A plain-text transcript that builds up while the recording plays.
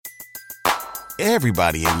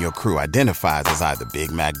Everybody in your crew identifies as either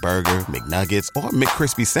Big Mac Burger, McNuggets, or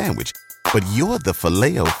McCrispy Sandwich. But you're the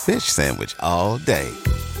Filet-O-Fish Sandwich all day.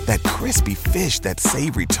 That crispy fish, that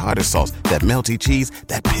savory tartar sauce, that melty cheese,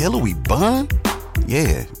 that pillowy bun.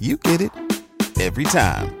 Yeah, you get it. Every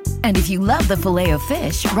time. And if you love the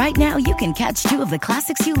Filet-O-Fish, right now you can catch two of the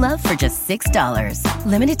classics you love for just $6.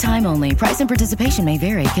 Limited time only. Price and participation may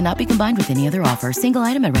vary. Cannot be combined with any other offer. Single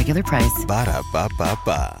item at regular price.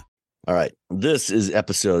 Ba-da-ba-ba-ba. All right. This is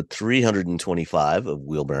episode 325 of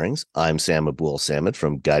Wheel Bearings. I'm Sam Abul-Samad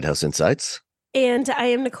from Guidehouse Insights. And I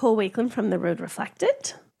am Nicole Wakeland from The Road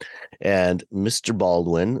Reflected. And Mr.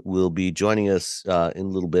 Baldwin will be joining us in a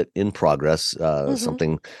little bit in progress.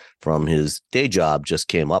 Something from his day job just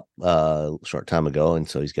came up a short time ago, and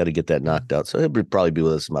so he's got to get that knocked out. So he'll probably be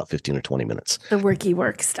with us in about 15 or 20 minutes. The worky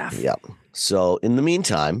work stuff. Yeah. So in the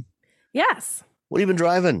meantime, yes. What have you been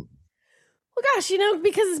driving? Well, gosh,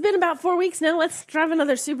 because it's been about 4 weeks now, let's drive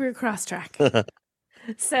another Subaru Crosstrek.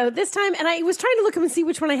 So this time, and I was trying to look up and see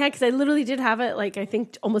which one I had because I literally did have it, I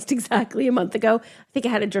think almost exactly a month ago. I think I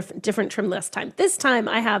had a different trim last time. This time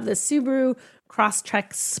I have the Subaru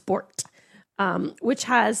Crosstrek Sport, which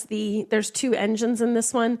has there's two engines in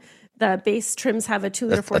this one. The base trims have a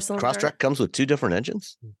 2-liter 4-cylinder. Crosstrek comes with two different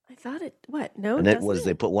engines? I thought it, what? No, and it was,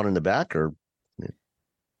 they put one in the back or?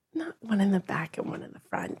 Not one in the back and one in the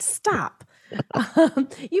front. Stop.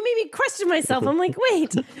 You made me question myself. I'm like,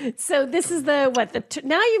 wait. So this is now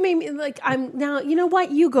you made me now, you know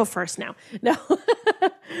what? You go first now. No.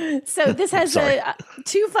 So this has a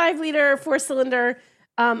 2 5-liter 4-cylinder,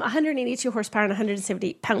 182 horsepower and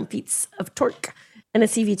 170 pound-feet of torque and a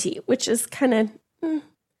CVT, which is kind of,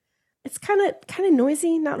 it's kind of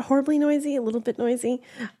noisy, not horribly noisy, a little bit noisy.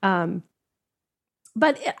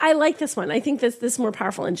 But I like this one. I think this more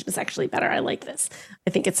powerful engine is actually better. I like this. I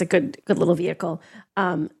think it's a good little vehicle.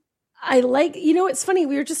 I like, it's funny.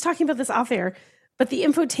 We were just talking about this off air, but the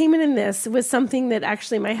infotainment in this was something that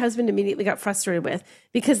actually my husband immediately got frustrated with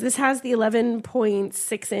because this has the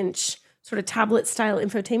 11.6-inch sort of tablet style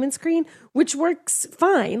infotainment screen, which works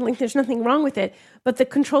fine. Like there's nothing wrong with it, but the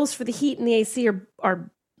controls for the heat and the AC are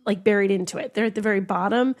like buried into it. They're at the very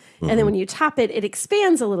bottom. Mm-hmm. And then when you tap it, it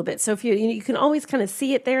expands a little bit. So if you can always kind of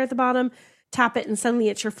see it there at the bottom, tap it and suddenly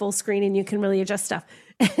it's your full screen and you can really adjust stuff.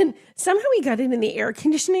 And somehow we got it in the air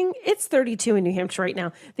conditioning. It's 32 in New Hampshire right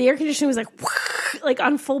now. The air conditioning was like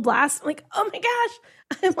on full blast. I'm like, oh my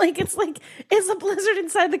gosh. I'm like, it's a blizzard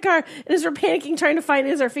inside the car. And as we're panicking, trying to find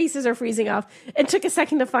it, as our faces are freezing off, it took a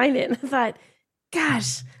second to find it. And I thought,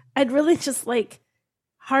 gosh, I'd really just like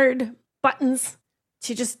hard buttons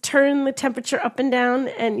to just turn the temperature up and down.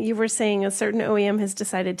 And you were saying a certain OEM has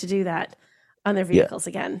decided to do that on their vehicles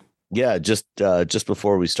again. Yeah, just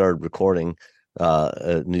before we started recording,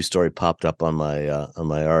 a news story popped up on my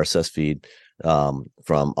RSS feed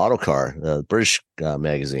from Autocar, the British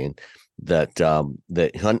magazine, that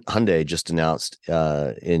Hyundai just announced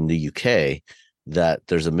in the UK that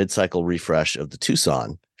there's a mid-cycle refresh of the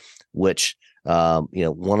Tucson, which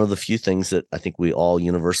one of the few things that I think we all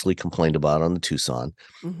universally complained about on the Tucson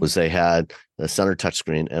was they had a center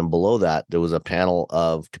touchscreen, and below that there was a panel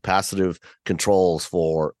of capacitive controls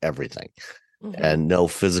for everything, and no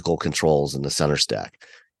physical controls in the center stack.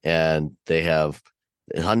 And they have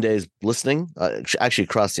Hyundai's listening, actually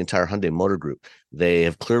across the entire Hyundai Motor Group. They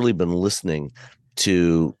have clearly been listening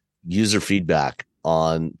to user feedback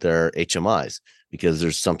on their HMIs, because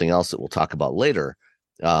there's something else that we'll talk about later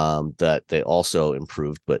that they also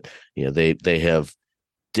improved. But they have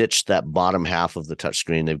ditched that bottom half of the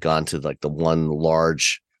touchscreen. They've gone to like the one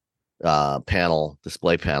large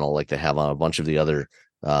display panel like they have on a bunch of the other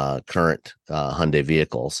current Hyundai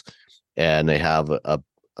vehicles, and they have an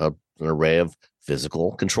array of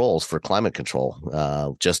physical controls for climate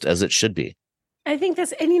control, just as it should be. I think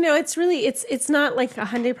that's, and it's really it's not like a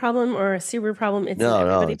Hyundai problem or a Subaru problem. It's an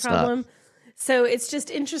everybody problem. Not. So it's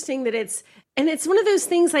just interesting that it's one of those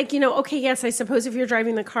things like, okay, yes, I suppose if you're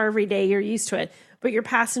driving the car every day, you're used to it, but your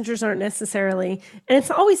passengers aren't necessarily. And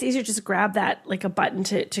it's always easier to just grab that like a button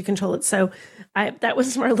to control it. So that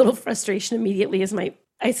was my little frustration immediately as my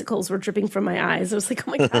icicles were dripping from my eyes. I was like,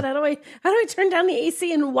 oh my God, how do I turn down the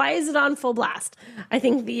AC, and why is it on full blast? I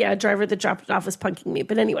think the driver that dropped it off was punking me.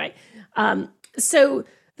 But anyway, so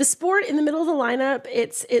the Sport in the middle of the lineup,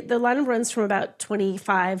 the lineup runs from about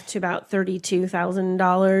 $25,000 to about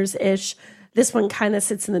 $32,000 ish. This one kind of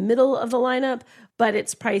sits in the middle of the lineup, but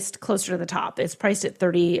it's priced closer to the top. It's priced at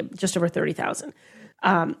just over $30,000.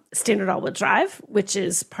 Standard all-wheel drive, which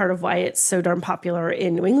is part of why it's so darn popular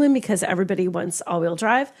in New England, because everybody wants all-wheel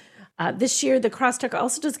drive. This year, the Crosstrek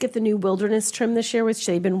also does get the new Wilderness trim this year, which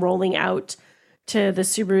they've been rolling out to the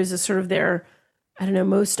Subarus as sort of their I don't know,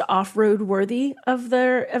 most off-road worthy of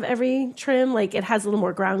every trim. Like it has a little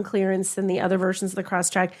more ground clearance than the other versions of the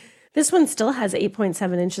Crosstrek. This one still has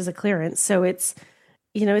 8.7 inches of clearance. So it's,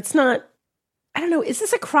 it's not, I don't know, is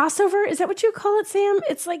this a crossover? Is that what you call it, Sam?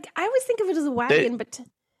 It's like, I always think of it as a wagon, but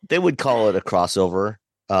they would call it a crossover.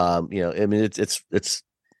 I mean,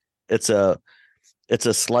 it's a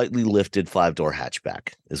slightly lifted 5-door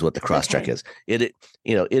hatchback is what the Crosstrek is. It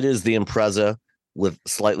is the Impreza with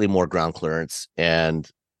slightly more ground clearance and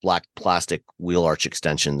black plastic wheel arch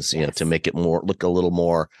extensions, to make it look a little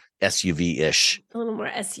more SUV-ish. A little more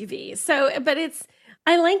SUV. So, but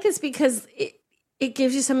I like this because it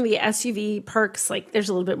gives you some of the SUV perks. Like there's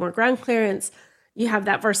a little bit more ground clearance. You have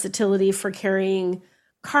that versatility for carrying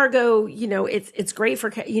cargo. It's great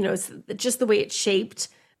for, it's just the way it's shaped,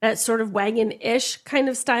 that sort of wagon-ish kind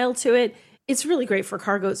of style to it. It's really great for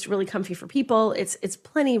cargo. It's really comfy for people. It's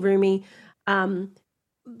plenty roomy.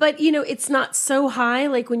 But it's not so high.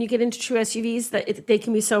 Like when you get into true SUVs that they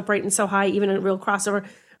can be so upright and so high, even in a real crossover.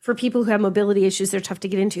 For people who have mobility issues, they're tough to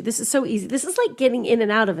get into. This is so easy. This is like getting in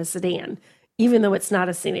and out of a sedan, even though it's not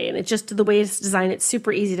a sedan. It's just the way it's designed. It's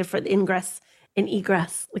super easy for the ingress and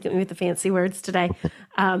egress. Look at me with the fancy words today.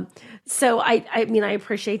 So I mean, I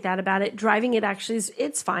appreciate that about it. Driving it actually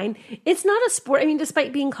it's fine. It's not a sport. I mean,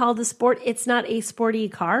 despite being called a sport, it's not a sporty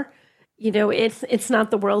car. It's not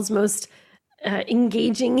the world's most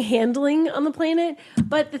engaging handling on the planet.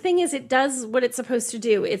 But the thing is, it does what it's supposed to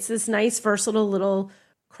do. It's this nice, versatile little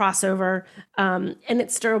crossover, and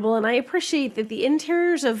it's durable. And I appreciate that the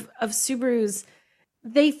interiors of Subarus,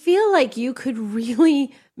 they feel like you could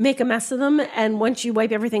really make a mess of them. And once you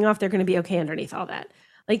wipe everything off, they're going to be okay underneath all that.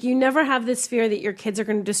 Like you never have this fear that your kids are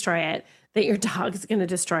going to destroy it, that your dog's going to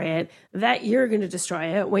destroy it, that you're going to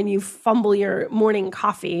destroy it when you fumble your morning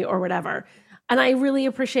coffee or whatever. And I really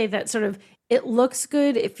appreciate that sort of, it looks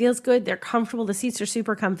good. It feels good. They're comfortable. The seats are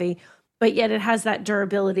super comfy, but yet it has that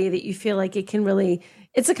durability that you feel like it can really,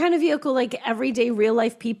 it's a kind of vehicle like everyday real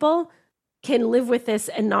life people can live with this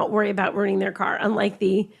and not worry about ruining their car. Unlike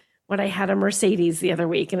what I had a Mercedes the other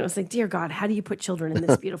week, and it was like, dear God, how do you put children in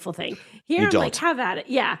this beautiful thing? Here I'm like, have at it.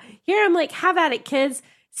 Yeah. Here I'm like, have at it, kids.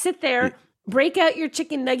 Sit there, break out your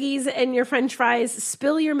chicken nuggies and your French fries,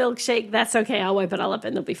 spill your milkshake. That's okay. I'll wipe it all up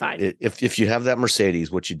and they'll be fine. If you have that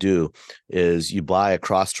Mercedes, what you do is you buy a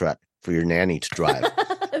Crosstrek for your nanny to drive.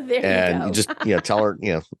 You just tell her,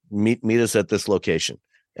 meet us at this location.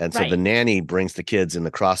 And so the nanny brings the kids in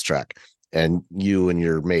the Crosstrek, and you and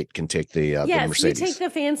your mate can take the Mercedes. You take the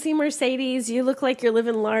fancy Mercedes. You look like you're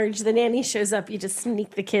living large. The nanny shows up. You just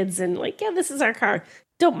sneak the kids and like, yeah, this is our car.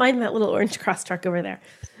 Don't mind that little orange Crosstrek over there.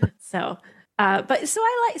 So I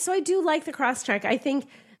do like the Crosstrek. I think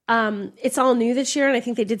it's all new this year, and I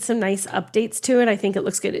think they did some nice updates to it. I think it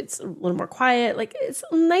looks good. It's a little more quiet. Like it's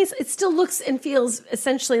nice. It still looks and feels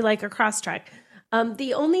essentially like a Crosstrek.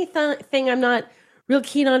 The only thing I'm not real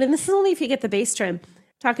keen on, and this is only if you get the base trim,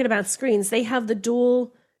 talking about screens, they have the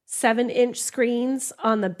dual 7-inch screens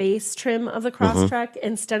on the base trim of the Crosstrek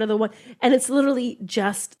instead of the one, and it's literally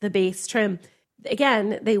just the base trim.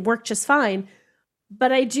 Again, they work just fine,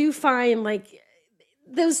 but I do find like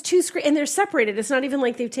those two screens, and they're separated. It's not even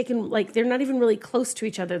like they've taken, like they're not even really close to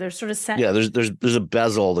each other. They're sort of set. Yeah, there's a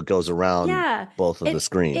bezel that goes around both of the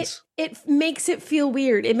screens. It makes it feel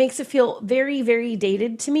weird. It makes it feel very, very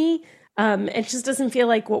dated to me. It just doesn't feel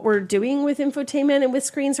like what we're doing with infotainment and with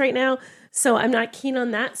screens right now. So I'm not keen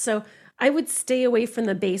on that. So I would stay away from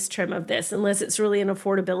the base trim of this unless it's really an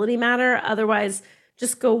affordability matter. Otherwise,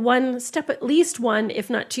 just go one step, at least one, if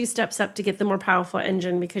not 2 steps up to get the more powerful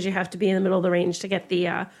engine, because you have to be in the middle of the range to get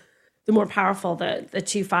the more powerful, the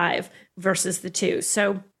 2.5 versus the 2.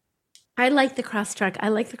 So I like the Crosstrek. I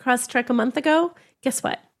liked the Crosstrek a month ago. Guess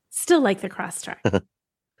what? Still like the Crosstrek.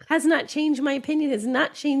 Has not changed. My opinion has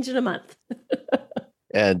not changed in a month.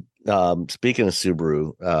 And speaking of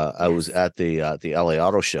Subaru, I was at the LA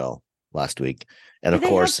Auto Show last week, and of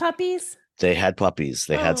course, have puppies. They had puppies.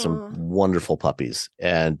 They had some wonderful puppies.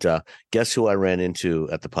 And guess who I ran into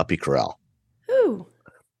at the puppy corral? Who?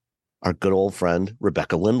 Our good old friend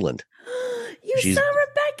Rebecca Lindland. You saw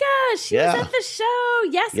Rebecca. She was at the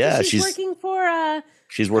show. Yes, she's working for.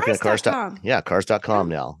 She's working at Cars.com. Yeah, Cars.com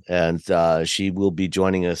now. And she will be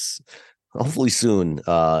joining us hopefully soon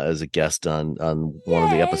as a guest on one of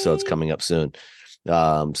the episodes coming up soon.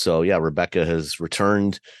 So yeah, Rebecca has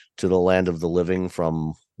returned to the land of the living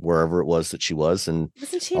from wherever it was that she was. And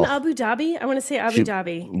wasn't she in Abu Dhabi? I want to say Abu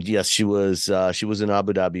Dhabi. Yes, she was in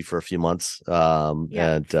Abu Dhabi for a few months.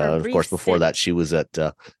 And of course, before that, she was at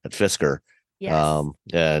Fisker.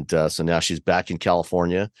 Yes. So now she's back in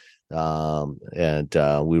California. And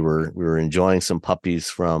we were enjoying some puppies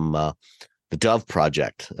from Dove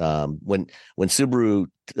project. When Subaru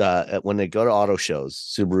when they go to auto shows,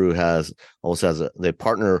 Subaru they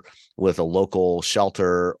partner with a local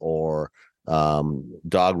shelter or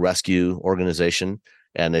dog rescue organization,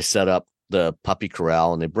 and they set up the puppy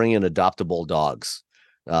corral and they bring in adoptable dogs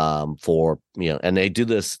for and they do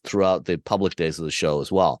this throughout the public days of the show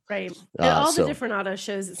as well. Right. And all the different auto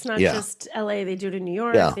shows. It's not just LA. They do it in New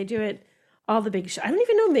York. Yeah. They do it all the big shows. I don't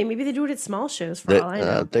even know. Maybe they do it at small shows for all I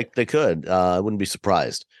know. They could. I wouldn't be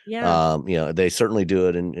surprised. Yeah. They certainly do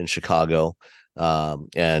it in Chicago.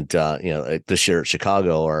 This year at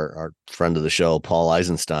Chicago, our friend of the show, Paul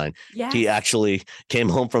Eisenstein, he actually came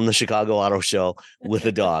home from the Chicago Auto Show with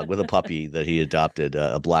a dog, with a puppy that he adopted,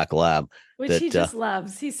 a black lab. Which he just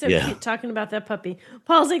loves. He's so cute talking about that puppy.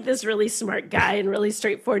 Paul's like this really smart guy and really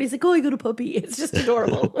straightforward. He's like, oh, I got a puppy. It's just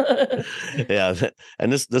adorable. Yeah.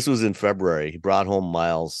 And this was in February. He brought home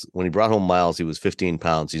Miles. When he brought home Miles, he was 15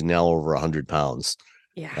 pounds. He's now over 100 pounds.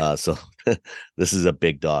 Yeah. So this is a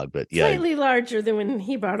big dog, but slightly larger than when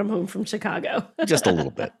he brought him home from Chicago. Just a little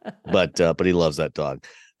bit, but he loves that dog.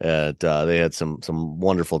 And they had some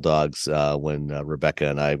wonderful dogs when Rebecca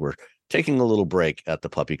and I were taking a little break at the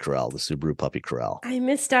puppy corral, the Subaru puppy corral. I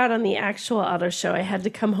missed out on the actual auto show. I had to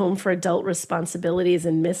come home for adult responsibilities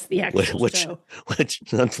and miss the actual show. Which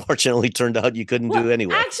unfortunately turned out you couldn't do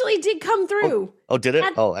anyway. Actually did come through. Oh, did it?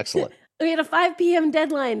 Excellent. We had a 5 p.m.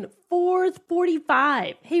 deadline,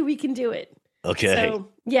 4:45. Hey, we can do it. Okay.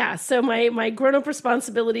 So my grown-up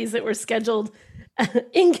responsibilities that were scheduled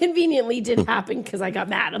inconveniently did happen because I got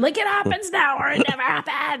mad. I'm like, it happens now or it never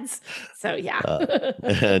happens. So yeah.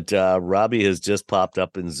 And Robbie has just popped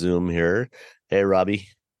up in Zoom here. Hey, Robbie.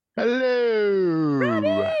 Hello.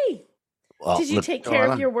 Robbie. Well, did you take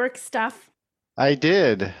care of your work stuff? I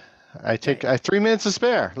did. I have 3 minutes to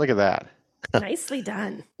spare. Look at that. Nicely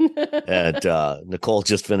done. And Nicole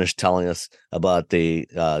just finished telling us about the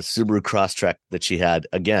Subaru Crosstrek that she had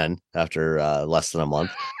again after less than a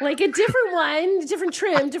month. Like a different one, different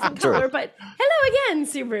trim, different color, but hello again,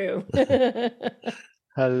 Subaru.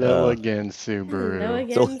 Hello again, Subaru. Hello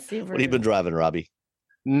again, Subaru. What have you been driving, Robbie?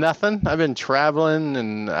 Nothing. I've been traveling,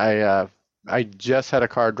 and I just had a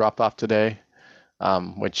car dropped off today,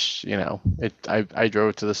 which I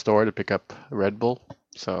drove to the store to pick up a Red Bull.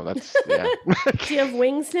 So that's Do you have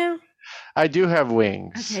wings now? I do have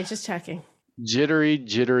wings. Okay, just checking.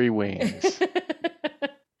 Jittery wings.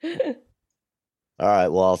 All right.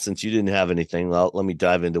 Well, since you didn't have anything, let me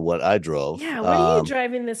dive into what I drove. Yeah. What are you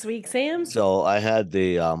driving this week, Sam? So I had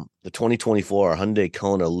the 2024 Hyundai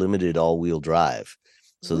Kona Limited all-wheel drive.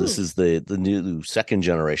 So this is the new second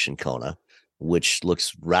generation Kona, which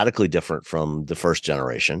looks radically different from the first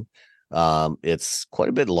generation. It's quite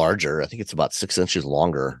a bit larger. I think it's about 6 inches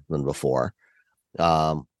longer than before.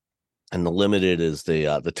 And the Limited is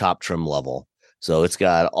the top trim level. So it's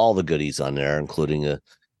got all the goodies on there, including a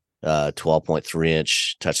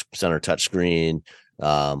 12.3-inch center touchscreen,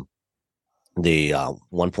 the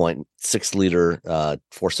 1.6 liter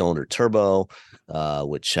 4-cylinder turbo,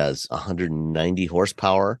 which has 190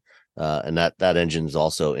 horsepower. And that engine is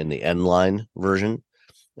also in the N-line version.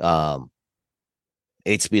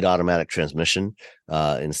 8-speed automatic transmission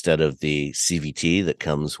instead of the CVT that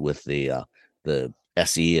comes with the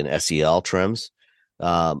SE and SEL trims.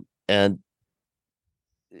 And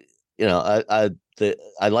I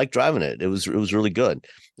like driving it. It was really good.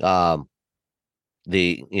 My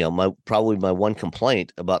one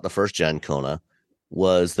complaint about the first gen Kona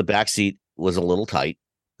was the back seat was a little tight.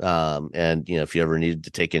 And if you ever needed to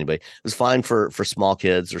take anybody, it was fine for small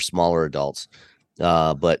kids or smaller adults.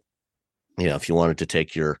 But if you wanted to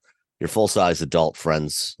take your full-size adult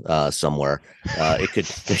friends somewhere, it could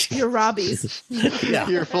your Robbies. Yeah.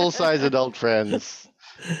 Your full-size adult friends.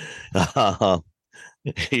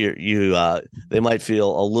 They might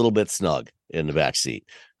feel a little bit snug in the back seat.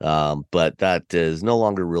 But that is no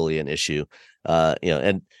longer really an issue.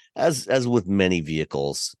 And as with many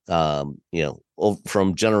vehicles,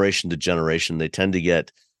 from generation to generation, they tend to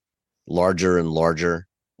get larger and larger.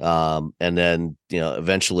 And then,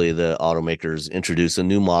 eventually the automakers introduce a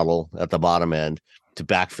new model at the bottom end to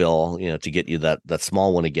backfill, to get you that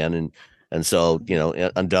small one again. And so,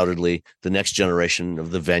 undoubtedly the next generation of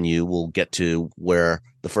the Venue will get to where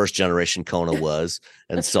the first generation Kona was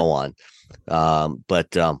and so on. But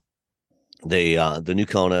the new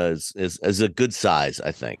Kona is a good size,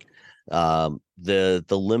 I think. The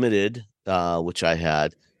Limited, which I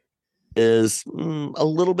had, is a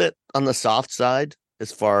little bit on the soft side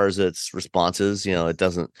as far as its responses. It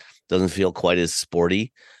doesn't feel quite as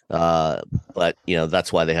sporty, but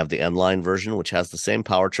that's why they have the N-line version, which has the same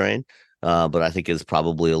powertrain, but I think is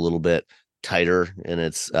probably a little bit tighter in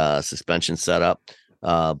its suspension setup,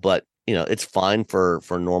 but it's fine for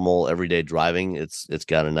normal everyday driving. It's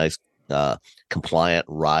got a nice compliant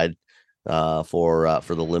ride for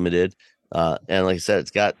the limited, and like I said,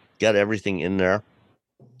 it's got everything in there,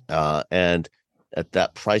 and at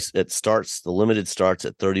that price, the limited starts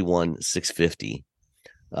at $31,650.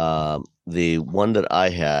 The one that I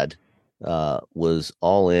had was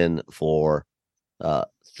all in for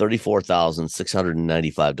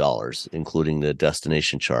 $34,695, including the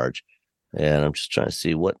destination charge. And I'm just trying to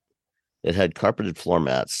see what it had. Carpeted floor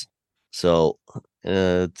mats. So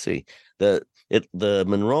let's see. The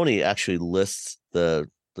Monroney actually lists the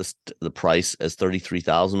price as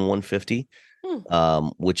 $33,150,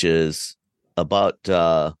 which is about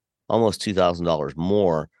almost $2,000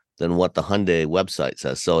 more than what the Hyundai website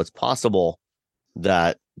says. So it's possible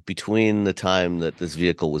that between the time that this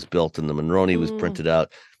vehicle was built and the Monroney was printed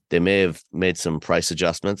out, they may have made some price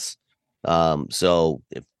adjustments. So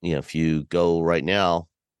if you go right now,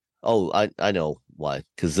 I know why,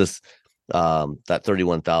 because this that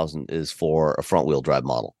 31,000 is for a front wheel drive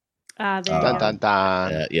model. There you Dun, go. dun,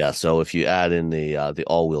 dun. Yeah, so if you add in the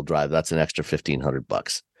all wheel drive, that's an extra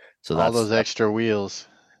 $1,500. So All that's those extra wheels.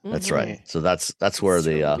 That's Mhm. right. So that's where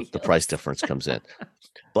the price difference comes in.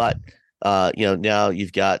 But now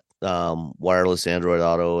you've got wireless Android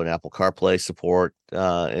Auto and Apple CarPlay support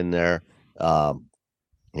in there.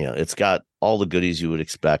 It's got all the goodies you would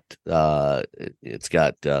expect. It's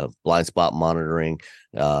got blind spot monitoring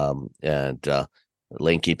and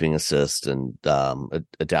lane keeping assist and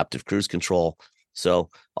adaptive cruise control. So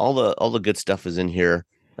all the good stuff is in here.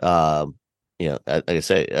 Like I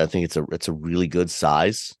say, I think it's a really good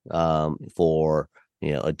size for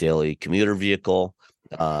a daily commuter vehicle.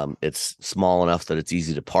 It's small enough that it's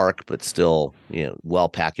easy to park, but still well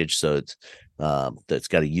packaged. So it's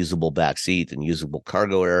got a usable back seat and usable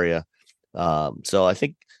cargo area. So I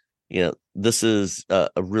think this is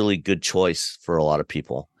a really good choice for a lot of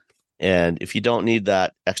people. And if you don't need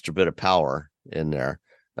that extra bit of power in there,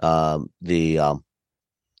 the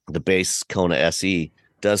base Kona SE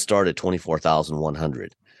does start at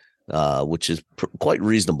 24,100, which is quite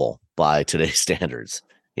reasonable by today's standards.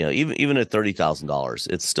 Even at $30,000,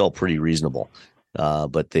 it's still pretty reasonable.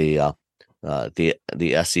 But the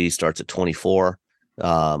SE starts at 24,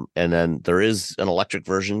 and then there is an electric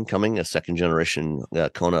version coming, a second generation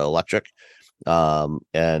Kona electric,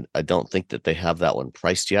 and I don't think that they have that one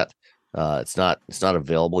priced yet. It's not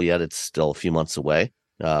available yet. It's still a few months away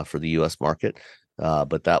for the U.S. market.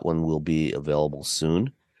 But that one will be available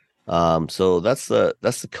soon. So that's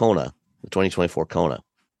the Kona, the 2024 Kona.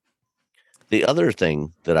 The other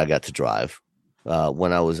thing that I got to drive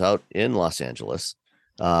when I was out in Los Angeles,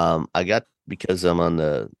 because I'm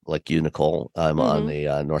on like you, Nicole, I'm on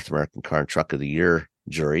the North American Car and Truck of the Year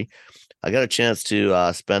jury. I got a chance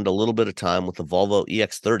to spend a little bit of time with the Volvo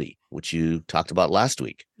EX30, which you talked about last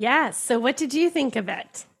week. Yes. So what did you think of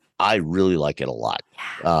it? I really like it a lot.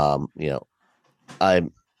 Yeah.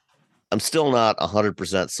 I'm still not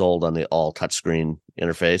 100% sold on the all touchscreen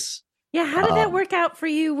interface. Yeah. How did that work out for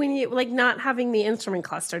you when you not having the instrument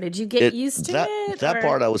cluster? Did you get used to it? That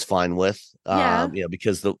part I was fine with.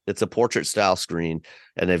 Because it's a portrait style screen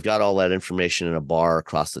and they've got all that information in a bar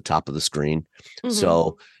across the top of the screen. Mm-hmm.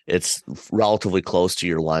 So it's relatively close to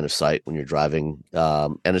your line of sight when you're driving.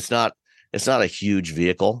 And it's not a huge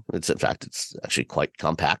vehicle. In fact, it's actually quite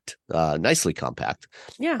compact, nicely compact.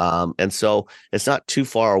 Yeah. And so it's not too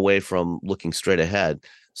far away from looking straight ahead.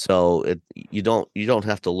 So you don't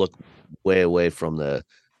have to look way away from the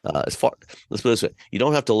let's put it this way. You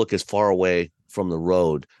don't have to look as far away from the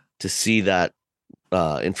road to see that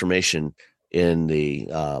information in the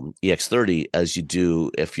EX30 as you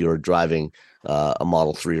do if you're driving a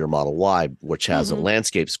Model 3 or Model Y, which has a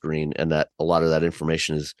landscape screen, and that a lot of that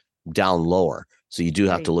information is down lower. So you do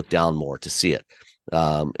have to look down more to see it.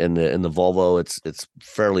 In the Volvo, it's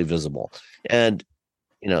fairly visible. And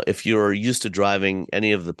if you're used to driving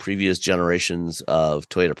any of the previous generations of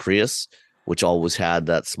Toyota Prius, which always had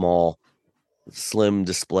that small, slim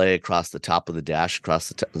display across the top of the dash, across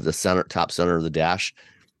the top center of the dash,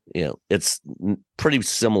 it's pretty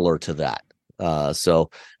similar to that.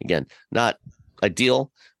 So again, not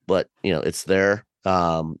ideal, but it's there.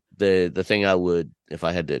 The thing I would, if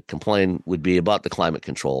I had to complain, would be about the climate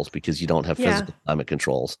controls, because you don't have physical climate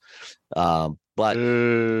controls. But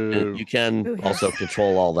you can also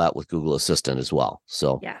control all that with Google Assistant as well.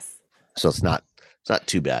 So so it's not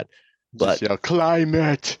too bad. But just yell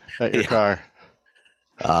climate at your car.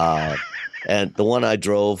 And the one I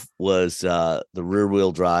drove was the rear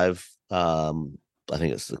wheel drive I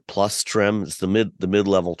think it's the plus trim. It's the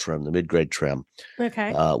mid-level trim, the mid-grade trim.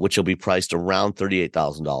 Okay. Which will be priced around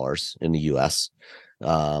 $38,000 in the US.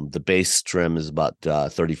 The base trim is about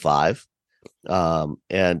 35.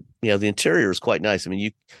 And the interior is quite nice. I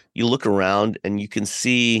mean, you look around and you can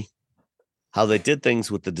see how they did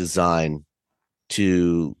things with the design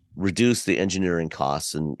to reduce the engineering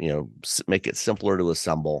costs and make it simpler to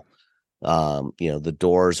assemble. The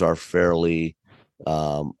doors are fairly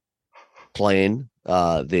plain.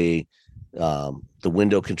 The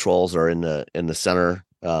window controls are in the center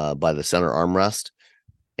by the center armrest,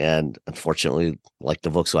 and unfortunately, like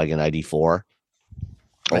the Volkswagen ID4,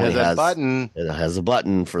 it has a button. It has a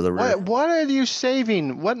button for the rear. What are you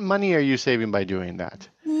saving? What money are you saving by doing that?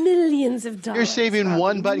 Millions of dollars. You're saving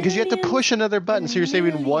one button because you have to push another button, so you're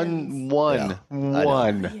saving one.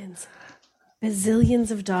 Millions.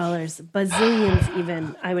 Bazillions of dollars, bazillions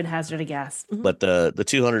even, I would hazard a guess. Mm-hmm. But the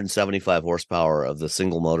 275 horsepower of the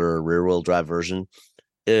single motor rear wheel drive version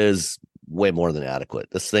is way more than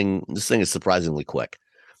adequate. This thing is surprisingly quick.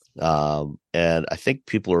 And I think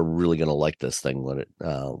people are really going to like this thing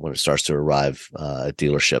when it starts to arrive at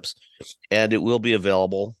dealerships. And it will be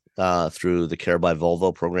available through the Care by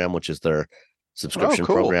Volvo program, which is their subscription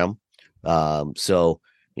program. So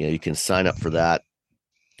you can sign up for that.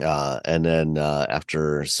 And then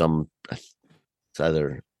after it's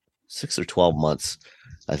either 6 or 12 months,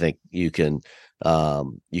 I think you can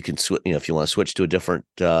switch. If you want to switch to a different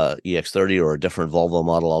EX30 or a different Volvo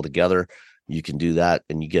model altogether, you can do that,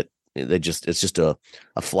 and it's just a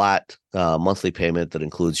flat monthly payment that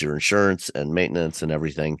includes your insurance and maintenance and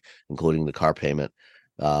everything, including the car payment.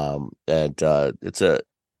 And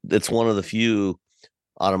it's one of the few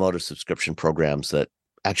automotive subscription programs that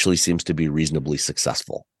actually seems to be reasonably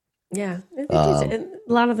successful. Yeah, a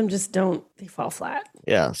lot of them just don't. They fall flat.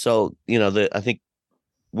 Yeah, so I think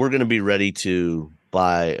we're going to be ready to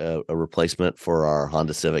buy a replacement for our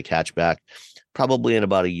Honda Civic hatchback, probably in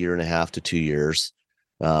about 1.5 to 2 years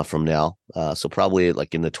from now. So probably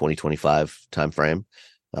like in the 2025 timeframe.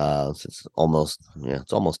 It's almost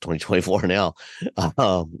 2024 now,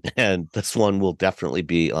 and this one will definitely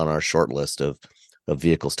be on our short list of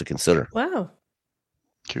vehicles to consider. Wow,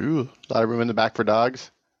 cool! A lot of room in the back for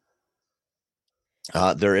dogs.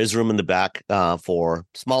 There is room in the back for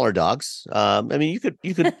smaller dogs. I mean, you could.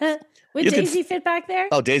 Would Daisy fit back there?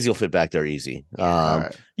 Oh, Daisy will fit back there easy.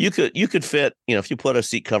 Right. You could fit, if you put a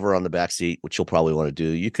seat cover on the back seat, which you'll probably want to do,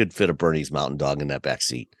 you could fit a Bernese Mountain Dog in that back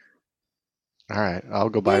seat. All right, I'll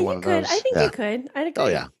go buy one of those. I think you could. I'd agree. Oh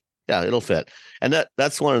yeah, it'll fit. And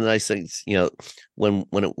that's one of the nice things.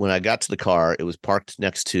 When I got to the car, it was parked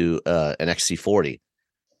next to an XC40,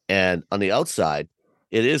 and on the outside,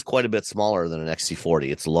 it is quite a bit smaller than an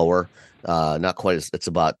XC40. It's lower, not quite as. It's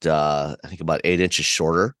about I think about 8 inches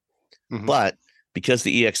shorter. Mm-hmm. But because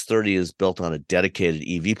the EX30 is built on a dedicated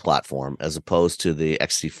EV platform, as opposed to the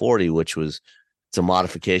XC40, which it's a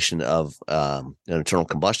modification of an internal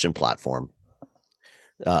combustion platform,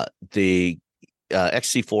 the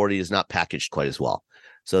XC40 is not packaged quite as well.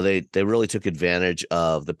 So they really took advantage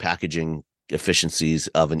of the packaging efficiencies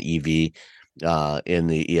of an EV in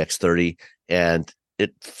the EX30, and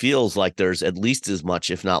it feels like there's at least as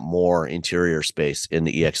much, if not more, interior space in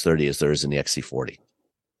the EX30 as there is in the XC40.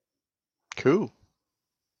 Cool.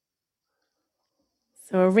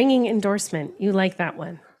 So a ringing endorsement. You like that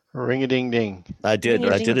one? Ring-a-ding-ding. I did.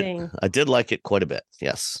 I did like it quite a bit.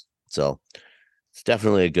 Yes. So it's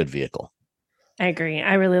definitely a good vehicle. I agree.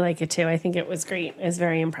 I really like it too. I think it was great. I was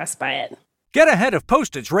very impressed by it. Get ahead of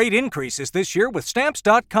postage rate increases this year with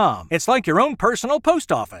Stamps.com. It's like your own personal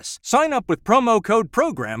post office. Sign up with promo code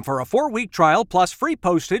PROGRAM for a 4-week trial plus free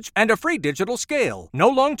postage and a free digital scale. No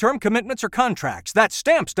long-term commitments or contracts. That's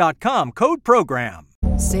Stamps.com, code PROGRAM.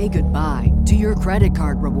 Say goodbye to your credit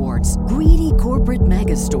card rewards. Greedy corporate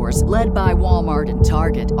mega stores, led by Walmart and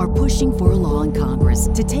Target, are pushing for a law in Congress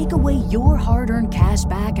to take away your hard-earned cash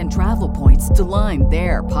back and travel points to line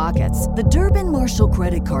their pockets. The Durbin-Marshall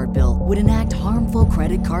credit card bill would enact harmful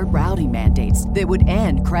credit card routing mandates that would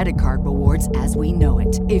end credit card rewards as we know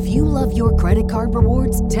it. If you love your credit card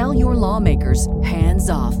rewards, tell your lawmakers, hands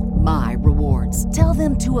off my rewards. Tell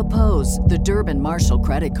them to oppose the Durbin-Marshall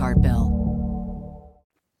credit card bill.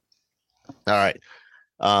 All right.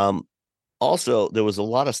 Also, there was a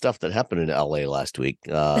lot of stuff that happened in LA last week.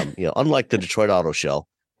 Unlike the Detroit Auto Show,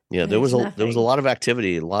 there was a lot of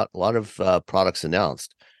activity, a lot of products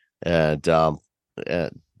announced, but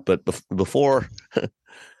before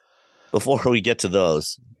we get to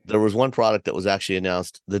those, there was one product that was actually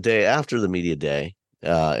announced the day after the media day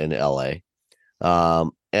in LA,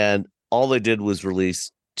 and all they did was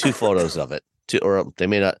release 2 photos of it, or they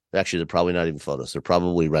may not actually. They're probably not even photos. They're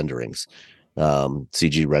probably renderings,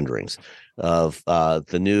 CG renderings of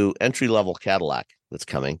the new entry level Cadillac that's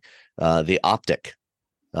coming, the Optic,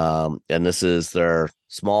 and this is their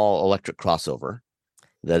small electric crossover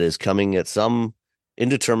that is coming at some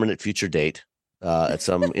indeterminate future date, at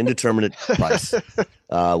some indeterminate price,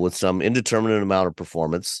 with some indeterminate amount of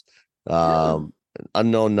performance,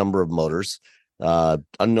 unknown number of motors,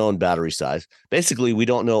 unknown battery size. Basically, we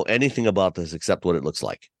don't know anything about this except what it looks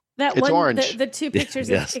like. That It's one, orange. the two pictures,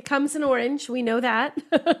 Yes. it comes in orange. We know that.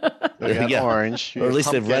 They got Yeah. orange, Or at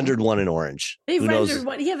least they've pumpkin. rendered one in orange. They've Who rendered knows?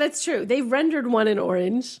 one. Yeah, that's true. They've rendered one in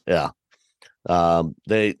orange. Yeah.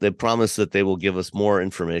 They promise that they will give us more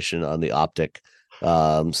information on the Optic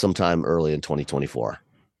sometime early in 2024.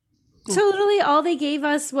 So literally all they gave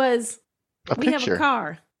us was, A we have picture. a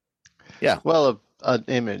car. Well, an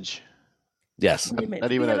image. Yes. An image. Not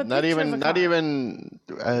We even. have a Not picture of even. a Not car. even.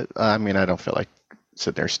 I mean, I don't feel like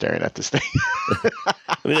sitting there staring at this thing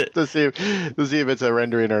I mean, to see if it's a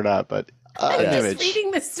rendering or not. But I'm an just image.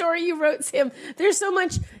 reading the story you wrote, Sam. There's so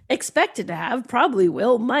much expected to have. Probably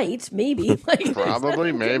will, might, maybe. Like, there's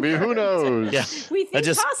Probably, nothing maybe. Who confirmed. knows? Yeah. We think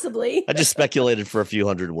possibly. I just speculated for a few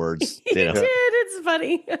hundred words. You You know. did. It's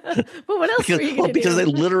funny. But what else were you going to do? Because they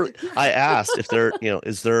literally, I asked if there,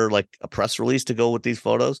 is there like a press release to go with these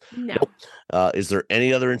photos? No. Nope. Is there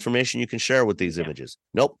any other information you can share with these images?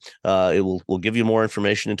 Nope. We'll give you more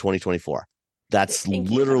information in 2024. That's Thank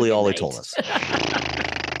you. literally Have a all good they told night. us.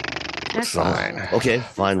 That's Fine. Okay,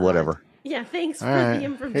 fine, whatever. Yeah, thanks All for right. the Here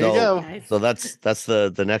information, you go. guys. So that's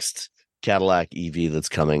the next Cadillac EV that's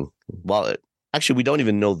coming. Well, actually, we don't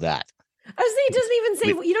even know that. I was saying, it doesn't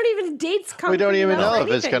even say, you don't even dates come. We don't even out know or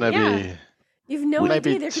if it's anything. going to Yeah. be. You've no Might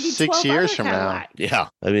idea. be There could be 6 12 years other from now. Cadillacs. Yeah,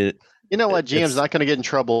 I mean, You know what? It's- GM's not going to get in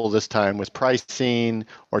trouble this time with pricing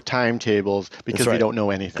or timetables because we right. don't know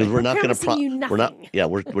because anything. we're not going promising you we're not. nothing. Yeah,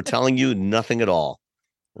 we're telling you nothing at all,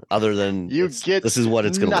 other than You it's- get this is what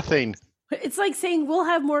it's going to look like. nothing. It's like saying we'll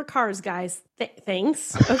have more cars, guys.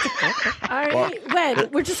 Thanks. Okay. All right. When?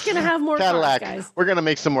 We're just gonna have more Cadillac. cars, guys. We're going to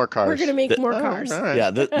make some more cars. We're gonna make more Oh, cars. all right.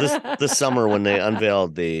 Yeah, this summer when they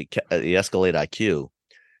unveiled the Escalade IQ,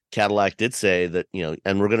 Cadillac did say that,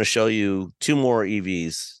 and we're going to show you two more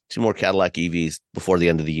Cadillac EVs before the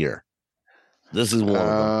end of the year. This is one of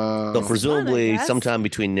them. So Oh. presumably guess. sometime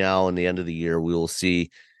between now and the end of the year, we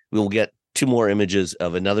will get two more images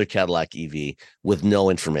of another Cadillac EV with no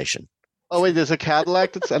information. Oh wait, there's a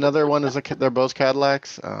Cadillac. That's another one. They're both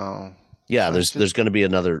Cadillacs. Oh, Yeah, So it's there's going to be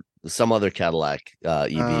some other Cadillac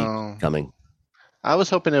EV Oh. coming. I was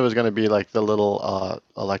hoping it was going to be like the little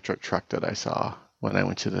electric truck that I saw when I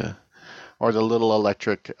went to the little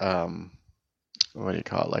electric what do you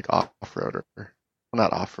call it, like off-roader? Well,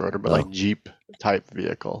 not off-roader, but Oh. like Jeep type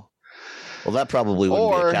vehicle, Well, that probably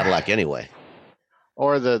wouldn't be Or- a Cadillac anyway.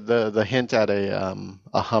 or the hint at a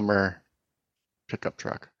Hummer pickup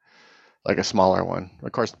truck, like a smaller one,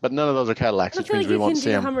 of course. But none of those are Cadillacs, I which feel means like we you won't can see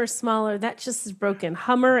do them. Hummer smaller. That just is broken.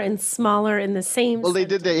 Hummer and smaller in the same. Well, they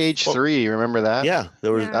did the sentence. H3. Remember that? Yeah,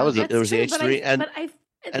 there was Yeah, that was that's there was the true, but H3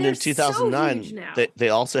 and they're in 2009 so huge now. they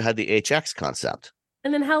also had the HX concept.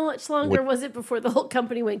 And then how much longer was it before the whole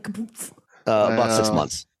company went kapoof? About 6 Well,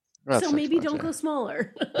 months. That's So six maybe months, don't yeah. go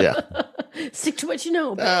smaller. Yeah. Stick to what you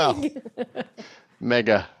know. Oh. Big.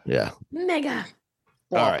 Mega. Yeah. Mega.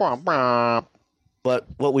 All right. But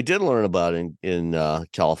what we did learn about in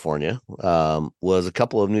California was a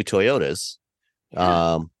couple of new Toyotas.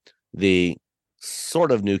 The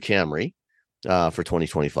sort of new Camry for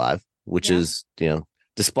 2025, which Yeah. is,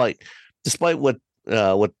 despite what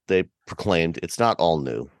they proclaimed, it's not all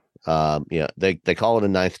new. They call it a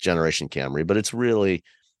 9th generation Camry, but it's really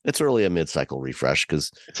a mid-cycle refresh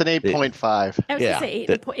because It's an 8.5. I was Yeah, going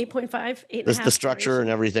to say 8.5, 8 the structure and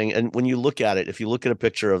everything. And when you look at it, if you look at a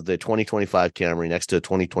picture of the 2025 Camry next to a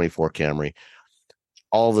 2024 Camry,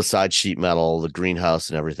 all the side sheet metal, the greenhouse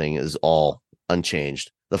and everything is all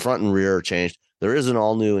unchanged. The front and rear are changed. There is an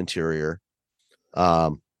all new interior.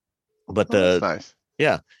 But That's nice.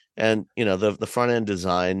 and the front end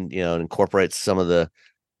design, incorporates some of the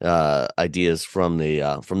ideas from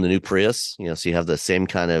the new Prius. So you have the same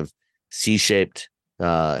kind of C-shaped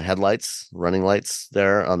headlights, running lights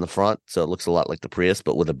there on the front, so it looks a lot like the Prius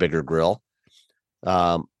but with a bigger grille.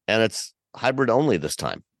 And it's hybrid only this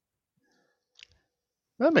time.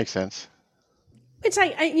 That makes sense. Which I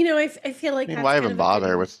feel like I mean, that's why kind even of a bother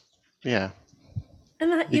good- with? Yeah.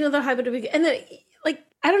 And that, the hybrid would be good. And then,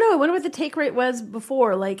 I don't know. I wonder what the take rate was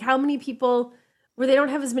before. Like, how many people where they don't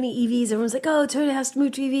have as many EVs? Everyone's like, oh, Toyota has to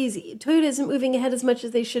move to EVs. Toyota isn't moving ahead as much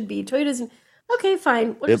as they should be. Toyota isn't. Okay,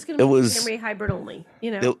 fine. We're just going to make Camry hybrid only.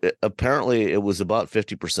 Apparently, it was about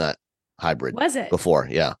 50% hybrid. Was it? Before?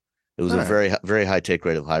 Yeah. It was a very, very high take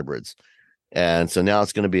rate of hybrids. And so now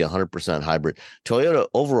it's going to be 100% hybrid. Toyota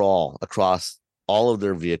overall across all of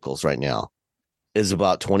their vehicles right now is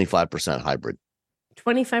about 25% hybrid.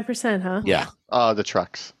 25%, huh? Yeah. Oh, the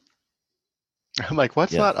trucks. I'm like,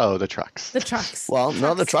 what's not? Oh, the trucks. The trucks. Well,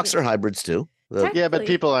 no, the trucks are hybrids too. Yeah, but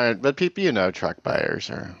people aren't. But people, truck buyers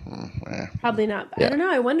are probably not. Yeah. I don't know.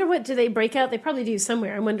 I wonder do they break out? They probably do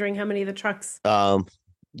somewhere. I'm wondering how many of the trucks.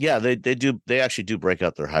 Yeah, they do. They actually do break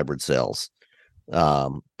out their hybrid sales.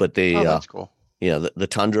 But they, that's cool. The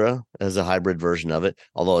Tundra has a hybrid version of it,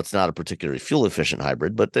 although it's not a particularly fuel efficient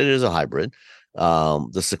hybrid, but it is a hybrid.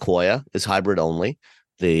 The Sequoia is hybrid only.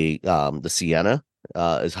 The Sienna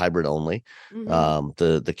is hybrid only. Mm-hmm.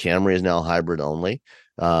 The Camry is now hybrid only.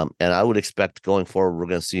 And I would expect going forward, we're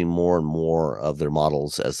going to see more and more of their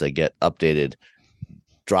models as they get updated,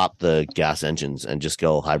 drop the gas engines and just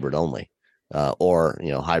go hybrid only, or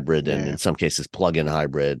hybrid and in some cases plug-in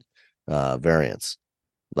hybrid variants.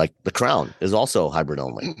 Like the Crown is also hybrid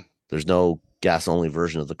only. There's no gas only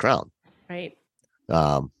version of the Crown. Right.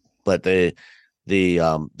 But the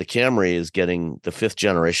Camry is getting the 5th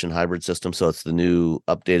generation hybrid system. So it's the new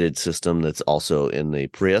updated system that's also in the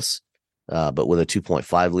Prius, but with a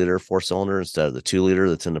 2.5 liter 4-cylinder instead of the 2 liter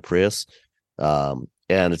that's in the Prius. And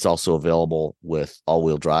it's also available with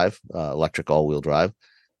all-wheel drive, electric all-wheel drive.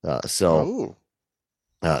 And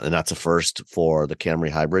that's a first for the Camry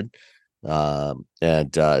hybrid. And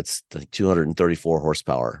it's the 234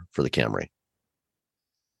 horsepower for the Camry.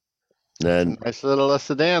 Then nice little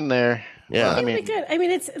sedan there. Yeah, I mean, good. I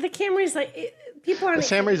mean, it's the Camry's people aren't. The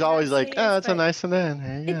Camry's always like, it's a nice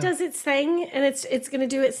sedan. It does its thing, and it's going to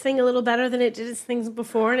do its thing a little better than it did its things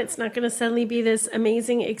before, and it's not going to suddenly be this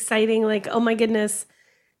amazing, exciting, like, oh my goodness,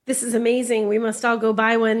 this is amazing. We must all go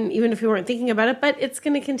buy one, even if we weren't thinking about it. But it's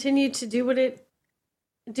going to continue to do what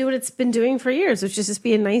it's been doing for years, which is just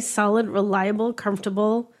be a nice, solid, reliable,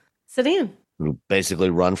 comfortable sedan.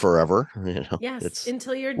 Basically run forever. Yes,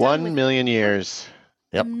 until you're done 1 million years.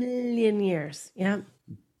 Yep. 1 million years. Yeah.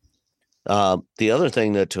 The other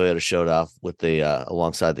thing that Toyota showed off with the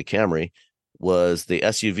alongside the Camry was the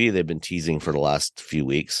SUV they've been teasing for the last few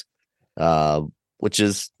weeks, which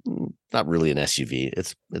is not really an SUV.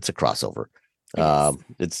 It's a crossover.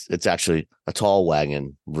 It's actually a tall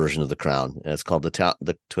wagon version of the Crown, and it's called the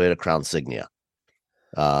Toyota Crown Signia.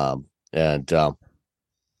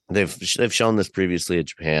 They've shown this previously in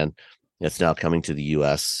Japan. It's now coming to the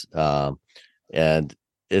US, and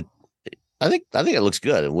I think it looks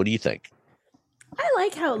good. What do you think? I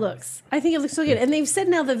like how it looks. I think it looks so good. And they've said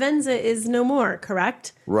now the Venza is no more,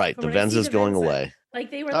 correct? Right. The Venza's going away.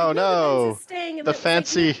 Like they were. Oh no! The staying. The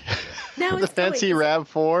fancy, the fancy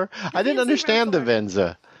RAV4. I didn't understand the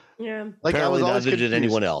Venza. Yeah. Like apparently I was always neither confused. did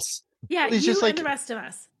anyone else. Yeah, it's you just and the rest of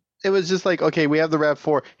us. It was just like, okay, we have the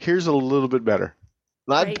RAV4. Here's a little bit better.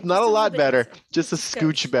 Not a lot better, just a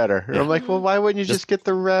scooch better. Yeah. I'm like, well, why wouldn't you just get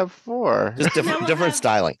the RAV4? Just different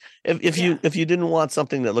styling. If you didn't want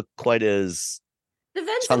something that looked quite as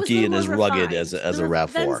chunky and as rugged as a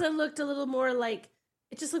RAV4, Venza looked a little more like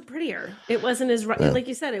it just looked prettier. It wasn't as like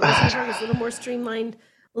you said, it wasn't as rugged. It's a little more streamlined,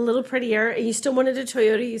 a little prettier. And you still wanted a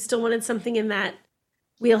Toyota. You still wanted something in that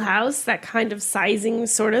wheelhouse, that kind of sizing,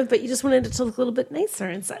 sort of, but you just wanted it to look a little bit nicer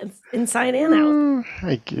inside and out.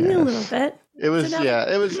 I guess a little bit. It was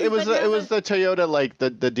it was the Toyota, like the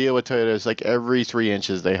deal with Toyota is like every 3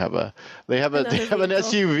 inches they have an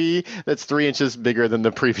SUV that's 3 inches bigger than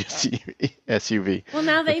the previous SUV. Well,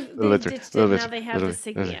 now they've ditched it. Now they have the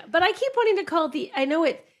Signia, but I keep wanting to call it I know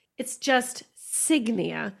it's just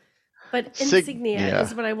Signia, but Insignia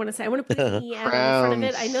is what I want to say. I want to put an EM in front of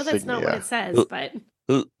it. I know that's not what it says, but.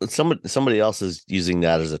 Somebody else is using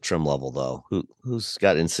that as a trim level though. Who's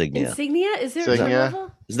got Insignia? Insignia? Is there a trim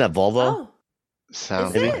level? Isn't that Volvo? Oh.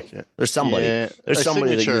 Sounds like it? There's somebody. Yeah. There's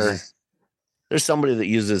somebody that uses. There's somebody that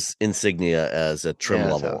uses Insignia as a trim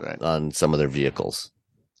level on some of their vehicles.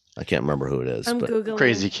 I can't remember who it is. I'm Googling.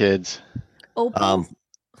 Crazy kids. Opel?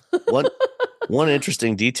 One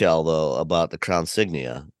interesting detail though about the Crown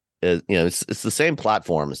Signia is it's the same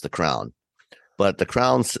platform as the Crown, but the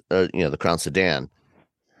Crown's the Crown Sedan.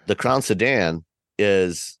 The Crown Sedan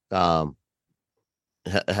is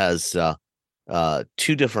has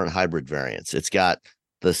 2 different hybrid variants. It's got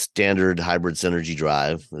the standard hybrid synergy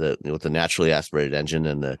drive with the naturally aspirated engine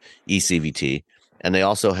and the eCVT, and they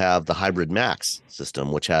also have the Hybrid Max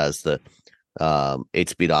system, which has the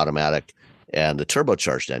 8-speed automatic and the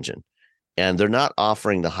turbocharged engine. And they're not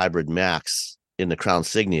offering the Hybrid Max in the Crown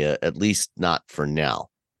Signia, at least not for now.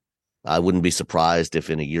 I wouldn't be surprised if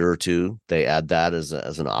in a year or two they add that as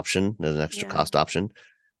an option, as an extra cost option.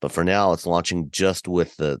 But for now, it's launching just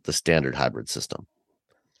with the standard hybrid system.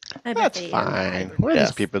 I bet That's they fine. am. Where are Yeah.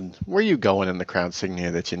 these people? Where are you going in the Crown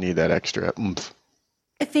Signia that you need that extra oomph?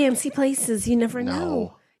 Fancy places, you never know.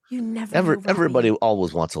 No. You never know. Robbie. Everybody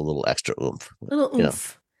always wants a little extra oomph. Little you know.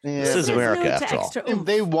 oomph. Yeah, This is Who says America, no to after all. extra If oomph?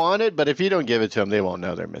 they want it, but if you don't give it to them, they won't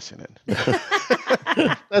know they're missing it.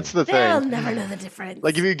 That's the They'll thing. never know the difference.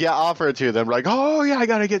 Like if you offer it to them, like, oh yeah, I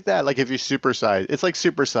gotta get that. Like if you supersize, it's like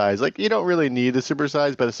supersize. Like you don't really need the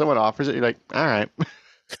supersize, but if someone offers it, you're like, all right.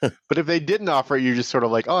 But if they didn't offer it, you're just sort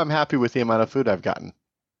of like, oh, I'm happy with the amount of food I've gotten.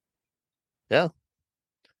 Yeah.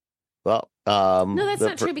 Well, no, that's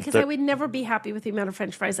not true because I would never be happy with the amount of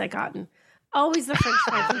French fries I gotten. Always the French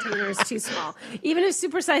fry container is too small. Even if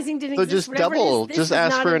supersizing didn't So exist, just whatever double. it is, this Just is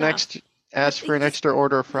ask not for an enough. extra. Ask for an extra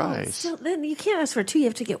order of fries. Still, then you can't ask for two. You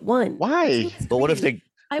have to get one. Why? But what if they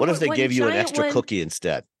I what if want they one gave you an giant extra one. cookie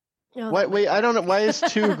instead? Oh, Why, that wait, might I don't know. Why is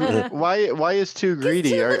too? Why is too It's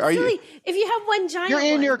greedy? too Are you? silly. If you have one giant, You're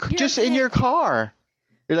in one, your you're just okay. in your car.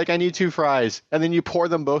 You're like, I need 2 fries, and then you pour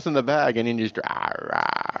them both in the bag, and then you just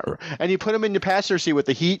and you put them in your passenger seat with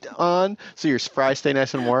the heat on, so your fries stay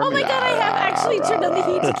nice and warm. Oh my god, I have actually turned on the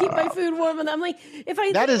heat to keep my food warm, and I'm like, if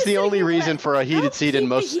I That leave is it the sitting only here, reason for a heated help seat in keep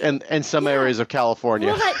the most heat- and some Yeah. areas of California.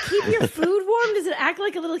 Will that keep your food warm? Does it act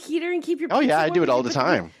like a little heater and keep your? Oh, pizza yeah, I warm do it when all you the put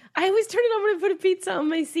time. I always turn it on when I put a pizza on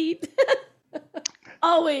my seat.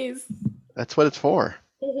 Always. That's what it's for.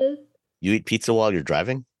 You eat pizza while you're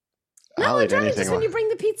driving? No, I'll I'm eat driving anything. just when you bring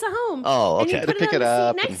the pizza home. Oh, And you okay. put Pick it it on the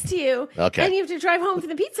up seat next to you. Okay. And you have to drive home from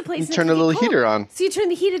the pizza place. You and turn it's a little getting heater cold. on. So you turn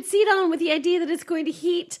the heated seat on with the idea that it's going to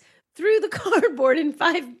heat through the cardboard in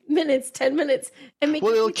 5 minutes, 10 minutes, and make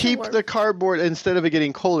Well, the it'll pizza keep warm. the cardboard, instead of it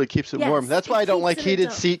getting cold, it keeps it Yes, warm. That's it why I don't keeps like it heated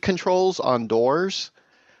adult. seat controls on doors,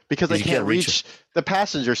 because I You can't can't reach reach the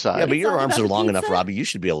passenger side. Yeah, but It's your all arms about are the long enough, pizza. Robbie. You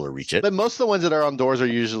should be able to reach it. But most of the ones that are on doors are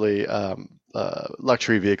usually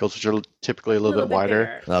luxury vehicles, which are typically a little bit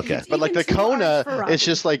wider. bigger. Okay. But like Even the 2 large Kona, for Robbie. it's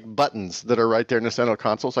just like buttons that are right there in the center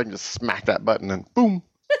console, so I can just smack that button and boom.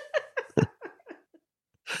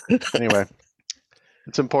 Anyway,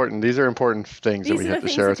 it's important. These are important things that These we are have the to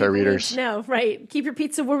things share that with our people need readers. to know, right? Keep your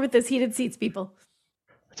pizza warm with those heated seats, people.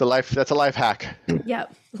 That's a life hack.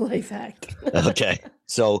 Yep, life hack. Okay.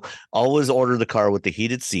 So always order the car with the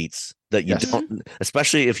heated seats that you Yes. don't,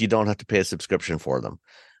 especially if you don't have to pay a subscription for them.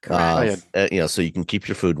 Correct. So you can keep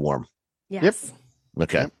your food warm. Yes.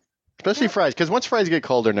 Okay. Yep. Especially fries, because once fries get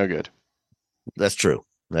cold, they're no good. That's true.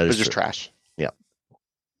 That They're is just true. trash.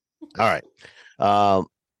 All right.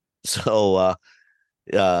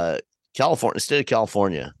 California, state of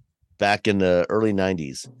California, back in the early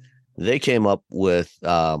 90s, they came up with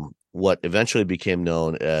what eventually became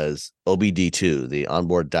known as OBD2, the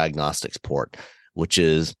onboard diagnostics port, which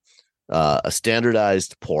is a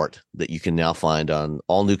standardized port that you can now find on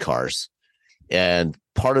all new cars. And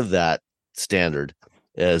part of that standard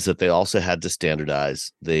is that they also had to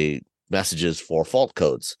standardize the messages for fault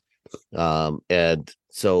codes. And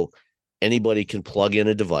so anybody can plug in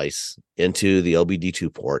a device into the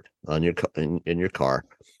OBD2 port on your in your car,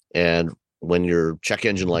 and when your check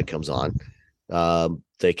engine light comes on,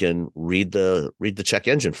 they can read the check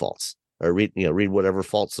engine faults, or read whatever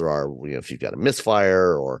faults there are. If you've got a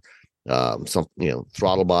misfire or some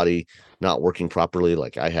throttle body not working properly,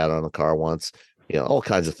 like I had on a car once. All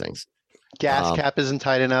kinds of things. Gas cap isn't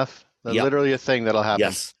tight enough. Yep. Literally a thing that'll happen.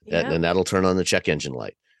 Yes, Yep. and that'll turn on the check engine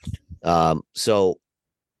light. So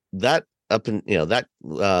that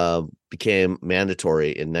became mandatory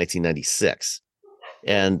in 1996,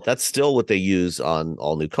 and that's still what they use on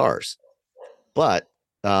all new cars. But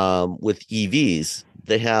with EVs,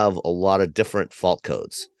 they have a lot of different fault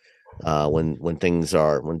codes when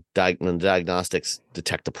diagnostics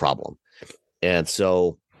detect a problem, and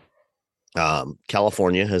so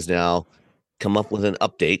California has now come up with an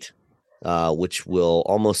update, which will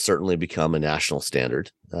almost certainly become a national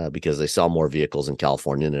standard because they sell more vehicles in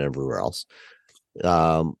California than everywhere else,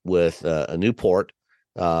 with a new port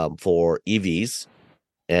for EVs.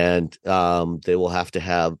 And they will have to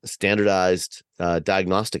have standardized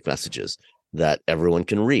diagnostic messages that everyone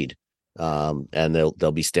can read. And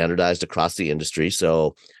they'll be standardized across the industry.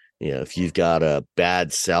 So, if you've got a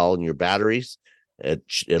bad cell in your batteries, it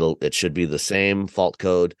should be the same fault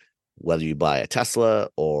code, whether you buy a Tesla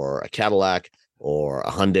or a Cadillac or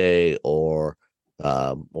a Hyundai or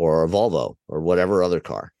a Volvo or whatever other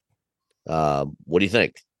car. What do you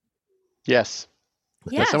think? Yes.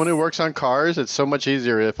 Yes. As someone who works on cars, it's so much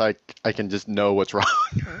easier if I can just know what's wrong.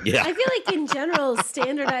 Yeah. I feel like in general,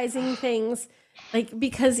 standardizing things, like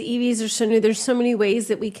because EVs are so new, there's so many ways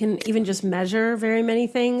that we can even just measure very many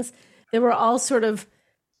things that we're all sort of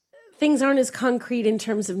things aren't as concrete in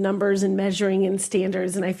terms of numbers and measuring and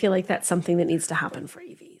standards. And I feel like that's something that needs to happen for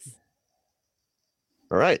EVs.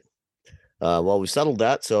 All right. Well, we settled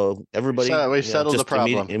that. So everybody, we settled the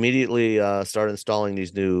problem. Immediately start installing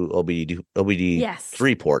these new OBD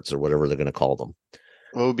 3 ports or whatever they're going to call them.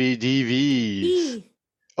 OBDVs.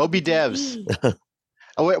 OBDevs.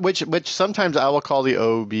 Which sometimes I will call the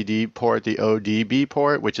OBD port the ODB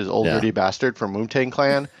port, which is Old Dirty Bastard from Wu-Tang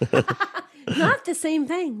Clan. Not the same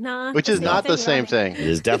thing. Which is not the same thing. It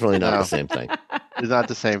is definitely not the same thing. It's not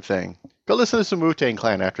the same thing. Go listen to some Wu-Tang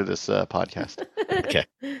Clan after this podcast. Okay.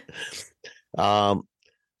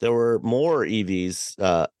 There were more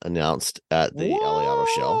EVs announced at the LA Auto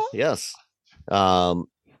Show. Yes.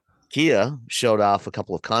 Kia showed off a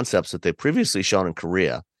couple of concepts that they previously shown in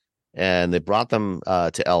Korea, and they brought them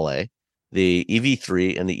to LA, the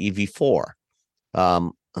EV3 and the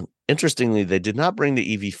EV4. Interestingly, they did not bring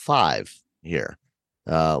the EV5 here,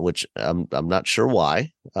 which I'm not sure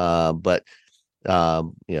why, but I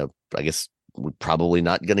guess we're probably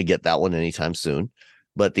not going to get that one anytime soon.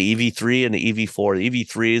 But the EV3 and the EV4, the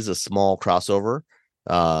EV3 is a small crossover,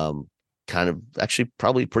 kind of actually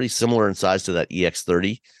probably pretty similar in size to that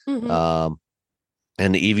EX30. Mm-hmm.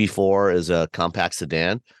 And the EV4 is a compact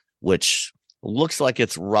sedan, which looks like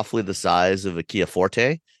it's roughly the size of a Kia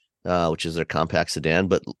Forte, which is their compact sedan,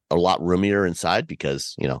 but a lot roomier inside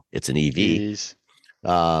because, it's an EV.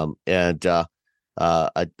 I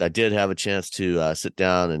did have a chance to sit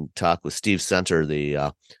down and talk with Steve Center,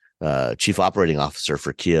 the Chief Operating Officer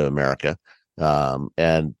for Kia America.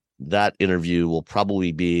 And that interview will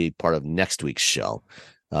probably be part of next week's show,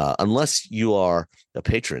 unless you are a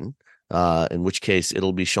patron, in which case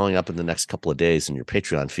it'll be showing up in the next couple of days in your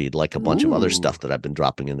Patreon feed, like a bunch of other stuff that I've been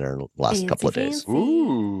dropping in there in the last couple of days.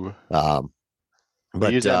 Ooh. But we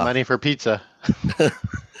use that money for pizza.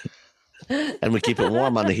 And we keep it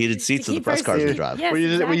warm on the heated seats of the press cars we drive. Yes, we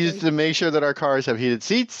use it to make sure that our cars have heated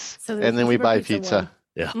seats, and then we buy pizza.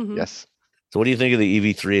 Yeah. Mm-hmm. Yes. So what do you think of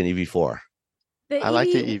the EV3 and EV4? I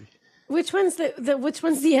like the EV. Which one's the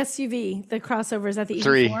SUV? The crossover, is that the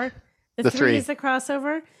Three. EV4? The three is the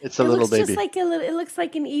crossover. It's a little baby. It looks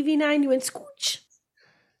like an EV9. You went scooch.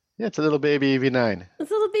 Yeah, it's a little baby EV9.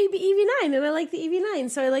 It's a little baby EV9, and I like the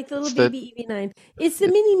EV9, so I like the little baby EV9. It's the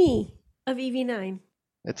mini me of EV9.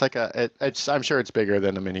 It's like I'm sure it's bigger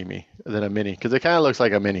than a mini, because it kind of looks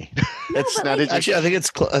like a mini. It's not actually. I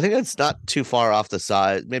think it's not too far off the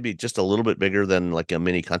size. Maybe just a little bit bigger than like a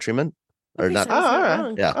Mini Countryman, or Okay, not. so it's not right.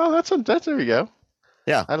 wrong. Yeah. Oh, that's there you go.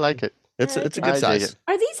 Yeah, I like it. it's a good I dig size. it.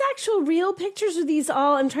 Are these actual real pictures, or these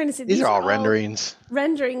all? I'm trying to say These are all renderings.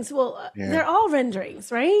 Renderings. Well, they're all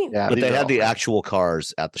renderings, right? Yeah, But they had the actual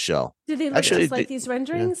cars at the show. Do they look Actually, just like these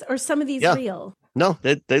renderings, or some of these Yeah. real? No,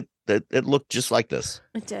 it looked just like this.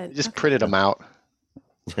 It did. You just printed them out.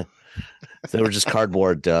 They were just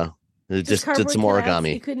cardboard. They just did some cardboard cutouts.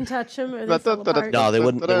 origami. You couldn't touch them, or they fell apart. No, they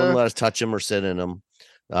wouldn't let us touch them or sit in them.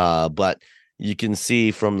 But you can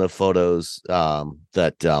see from the photos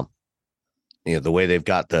that the way they've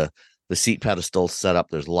got the seat pedestal set up.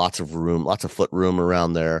 There's lots of room, lots of foot room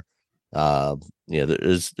around there.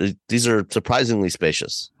 These are surprisingly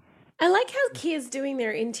spacious. I like how Kia's doing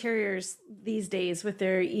their interiors these days with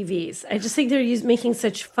their EVs. I just think they're making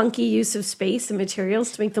such funky use of space and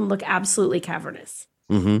materials to make them look absolutely cavernous.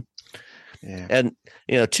 Mm-hmm. Yeah. And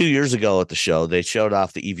 2 years ago at the show, they showed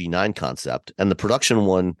off the EV9 concept, and the production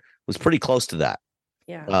one was pretty close to that.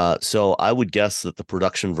 Yeah. So I would guess that the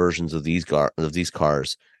production versions of these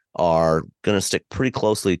cars are going to stick pretty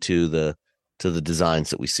closely to the designs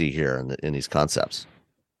that we see here in these concepts.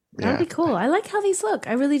 That'd be cool. I like how these look.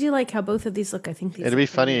 I really do like how both of these look. I think these It'd be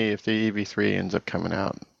funny if the EV3 ends up coming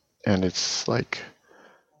out and it's like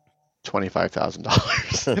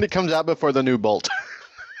 $25,000 and it comes out before the new Bolt.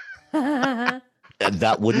 And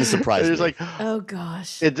that wouldn't surprise me. Like, oh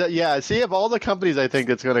gosh. See, of all the companies I think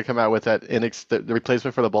that's going to come out with that the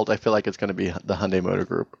replacement for the Bolt, I feel like it's going to be the Hyundai Motor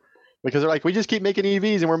Group. Because they're like, we just keep making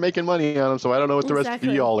EVs and we're making money on them, so I don't know what the rest of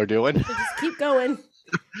you all are doing. So just keep going.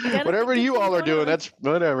 Whatever you all are doing, that's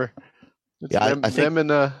whatever. It's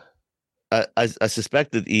I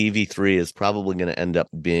suspect that the EV3 is probably going to end up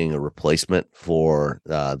being a replacement for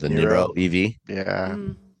the Niro EV. Yeah.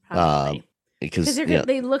 Probably. Because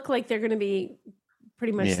they look like they're going to be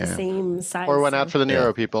pretty much the same size. Pour one out for the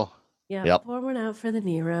Niro people. Yeah. Yep. Pour one out for the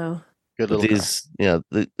Niro. Good little these,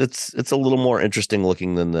 it's a little more interesting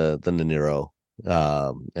looking than the Niro.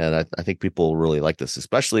 And I think people really like this,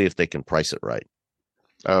 especially if they can price it right.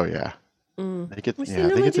 Oh yeah, Which they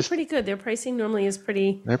normally do pretty good. Their pricing normally is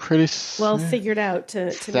pretty. They're pretty well figured out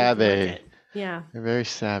to savvy. Yeah, they're very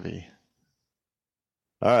savvy.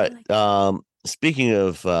 All right. speaking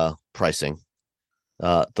of pricing,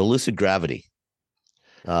 the Lucid Gravity.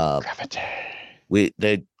 Gravity.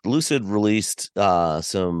 Lucid released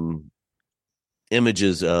some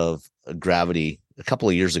images of Gravity a couple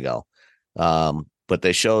of years ago, but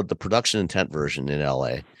they showed the production intent version in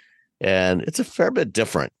LA, and it's a fair bit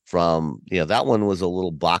different from that one was a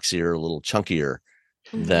little boxier, a little chunkier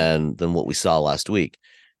than what we saw last week,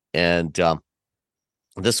 and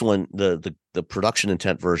this one, the production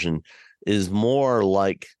intent version, is more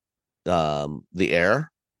like the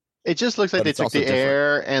Air. It just looks like they took the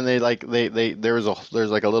Air and there's like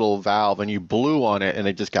a little valve and you blew on it and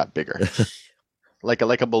it just got bigger. like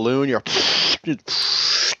a balloon,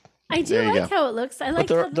 I do like how it looks. I like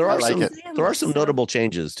there are some notable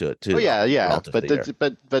changes to it too. Oh yeah.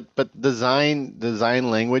 But design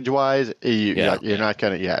language wise, you're not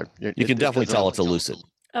gonna you can definitely tell it's a Lucid.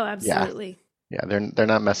 Oh, absolutely. Yeah, they're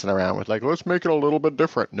not messing around with like, let's make it a little bit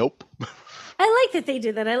different. Nope. I like that they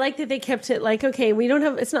did that. I like that they kept it like, okay,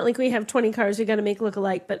 it's not like we have 20 cars we got to make look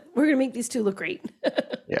alike, but we're going to make these two look great.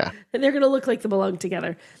 Yeah. And they're going to look like they belong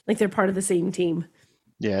together, like they're part of the same team.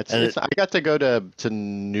 Yeah, I got to go to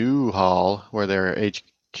Newhall where their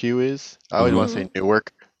HQ is. I always want to say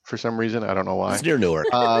Newark for some reason. I don't know why. It's near Newark.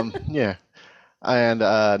 Yeah. And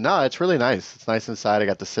no, it's really nice. It's nice inside. I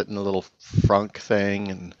got to sit in a little frunk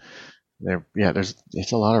thing, and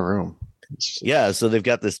it's a lot of room. Yeah, so they've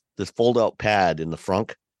got this fold out pad in the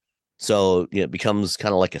frunk, so it becomes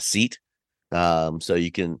kind of like a seat. So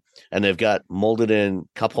you can, and they've got molded in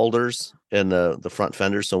cup holders in the front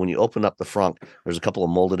fender. So when you open up the frunk, there's a couple of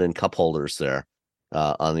molded in cup holders there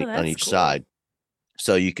on each side.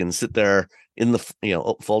 So you can sit there in the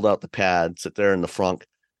fold out the pad, sit there in the frunk,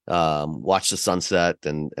 watch the sunset,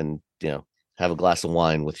 and have a glass of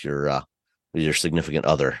wine with your significant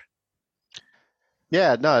other.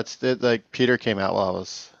 Yeah, no, it's like Peter came out while I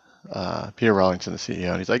was Peter Rawlingson, the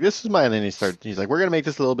CEO, and he's like, "This is mine." And he's like, "We're gonna make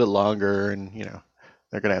this a little bit longer, and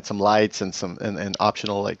they're gonna add some lights and some and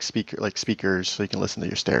optional speakers so you can listen to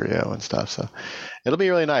your stereo and stuff. So it'll be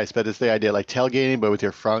really nice." But it's the idea like tailgating, but with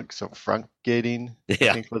your frunk. So Frunk-Gating, I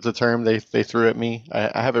think was the term they threw at me.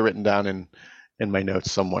 I have it written down in my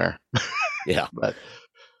notes somewhere. Yeah, but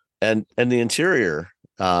and the interior.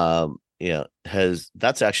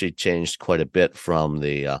 That's actually changed quite a bit from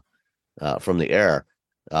the Air.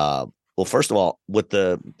 Well, first of all, with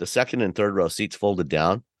the second and third row seats folded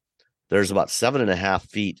down, there's about 7.5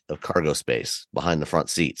 feet of cargo space behind the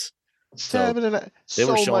front seats. So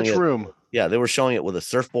much room. Yeah, they were showing it with a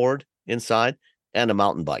surfboard inside and a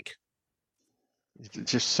mountain bike.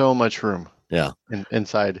 Just so much room. Yeah,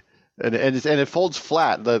 inside. And it folds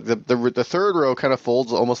flat. The third row kind of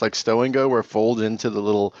folds almost like stow and go, where it folds into the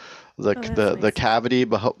little the cavity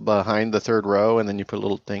behind the third row, and then you put a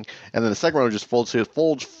little thing, and then the second row just folds. So it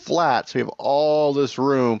folds flat, so you have all this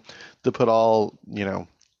room to put all your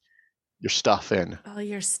stuff in. All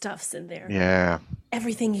your stuff's in there. Yeah,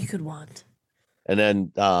 everything you could want. And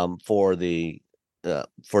then for the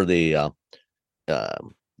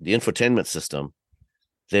infotainment system,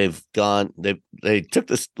 they took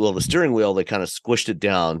the steering wheel, they kind of squished it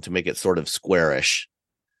down to make it sort of squarish.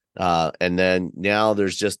 And then now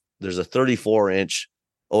there's a 34-inch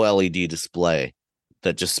OLED display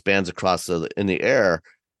that just spans across. So in the Air,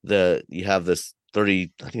 you have this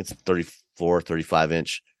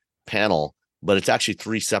 35-inch panel, but it's actually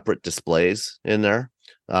 3 separate displays in there,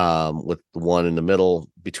 with one in the middle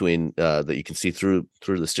between that you can see through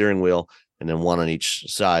the steering wheel, and then one on each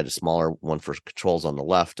side, a smaller one for controls on the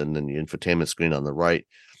left, and then the infotainment screen on the right.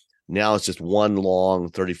 Now it's just one long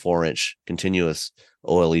 34-inch continuous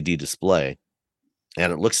OLED display,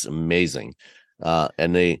 and it looks amazing.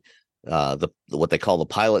 And what they call the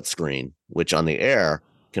pilot screen, which on the Air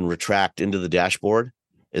can retract into the dashboard,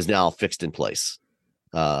 is now fixed in place.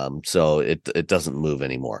 So it doesn't move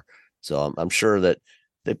anymore. So I'm sure that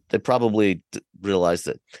they probably realized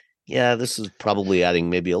that, this is probably adding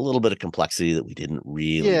maybe a little bit of complexity that we didn't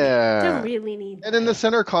really need. And in the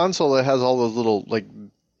center console, it has all those little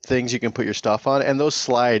things you can put your stuff on, and those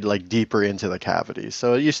slide deeper into the cavities.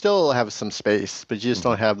 So you still have some space, but you just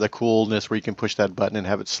don't have the coolness where you can push that button and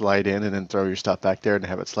have it slide in and then throw your stuff back there and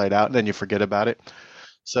have it slide out, and then you forget about it.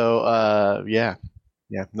 So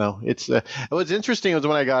no, it's what's interesting was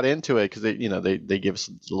when I got into it, because they give us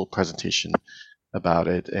a little presentation about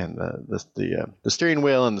it, and the steering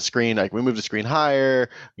wheel and the screen, we moved the screen higher,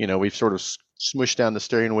 we've sort of smushed down the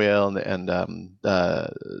steering wheel, and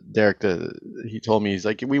Derek, he told me, he's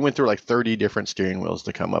like, we went through 30 different steering wheels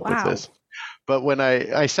to come up with this. But when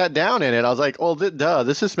I sat down in it, I was like, well, duh,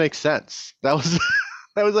 this just makes sense. That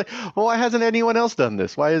I was like, well, why hasn't anyone else done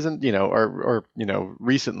this? Why isn't, or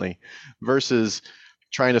recently, versus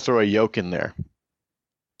trying to throw a yoke in there,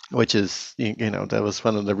 which is, that was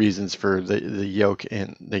one of the reasons for the yoke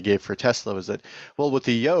they gave for Tesla, was that, well, with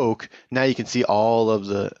the yoke, now you can see all of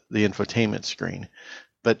the infotainment screen,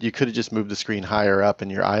 but you could have just moved the screen higher up in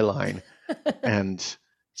your eye line and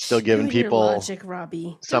still giving people logic,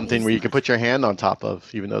 Robbie. something where you can put your hand on top of,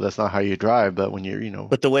 even though that's not how you drive. But when you're,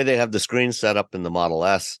 But the way they have the screen set up in the Model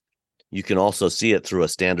S, you can also see it through a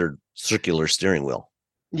standard circular steering wheel.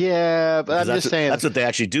 Yeah, but I'm just saying that's what they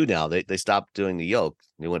actually do now. They stopped doing the yoke.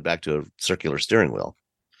 They went back to a circular steering wheel.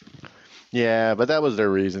 Yeah, but that was their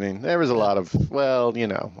reasoning. There was a lot of,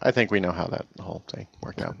 I think we know how that whole thing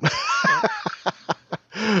worked out.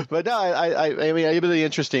 But no, I mean, it'd be really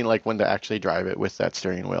interesting, like when to actually drive it with that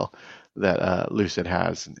steering wheel that Lucid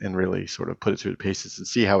has, and really sort of put it through the paces and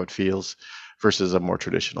see how it feels versus a more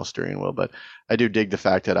traditional steering wheel. But I do dig the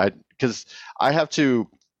fact that because I have to,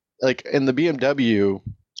 like in the BMW,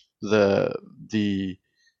 the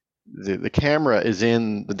camera is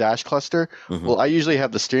in the dash cluster. Mm-hmm. Well, I usually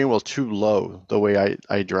have the steering wheel too low the way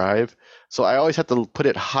I drive. So I always have to put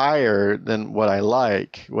it higher than what I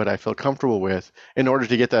feel comfortable with in order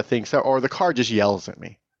to get that thing set, or the car just yells at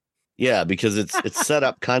me. Yeah, because it's set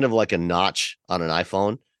up kind of like a notch on an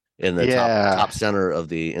iPhone in the top center of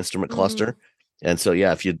the instrument cluster. And so,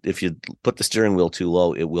 yeah, if you put the steering wheel too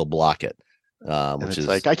low, it will block it. Which is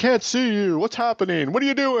like, I can't see you. What's happening? What are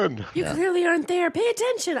you doing? You clearly aren't there. Pay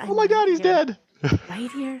attention. Oh my God, he's dead. Right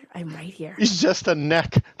here. I'm right here. He's just a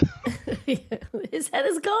neck. His head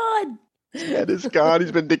is gone. His head is gone.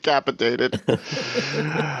 He's been decapitated.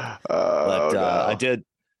 I did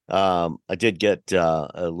get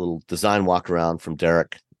a little design walk around from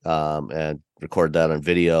Derek and record that on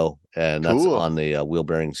video, and that's on the Wheel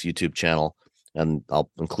Bearings YouTube channel. And I'll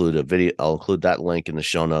include that link in the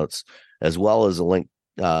show notes, as well as a link.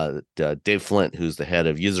 Dave Flint, who's the head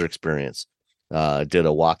of user experience, did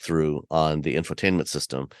a walkthrough on the infotainment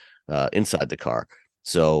system inside the car.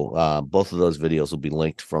 So both of those videos will be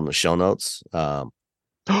linked from the show notes.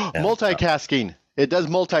 Multitasking. It does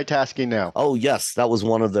multitasking now. Oh, yes. That was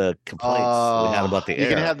one of the complaints we had about the Air. You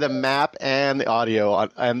can have the map and the audio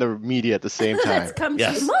and the media at the same time. Let's come to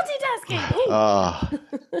multitasking.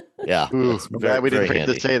 Yeah. Ooh, I'm glad we didn't forget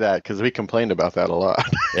to say that, because we complained about that a lot.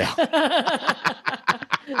 Yeah.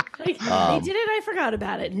 They did it. I forgot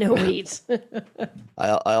about it. No, wait.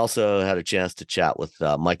 I also had a chance to chat with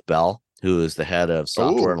Mike Bell, who is the head of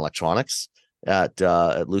software and electronics at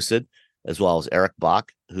Lucid, as well as Eric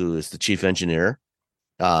Bach, who is the chief engineer.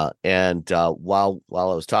 And while I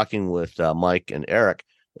was talking with Mike and Eric,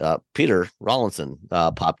 Peter Rawlinson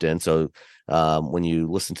popped in. So when you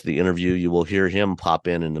listen to the interview, you will hear him pop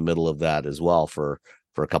in the middle of that as well for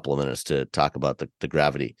a couple of minutes to talk about the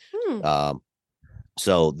gravity.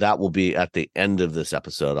 So that will be at the end of this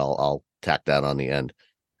episode. I'll tack that on the end.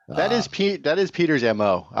 That is Peter's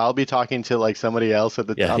MO. I'll be talking to like somebody else on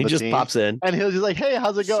the team, pops in and he'll just like, "Hey,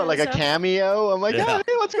 how's it going?" Like a cameo. I'm like, "Oh,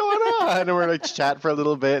 hey, what's going on?" And we're like chat for a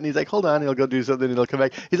little bit, and he's like, "Hold on," he'll go do something, and he'll come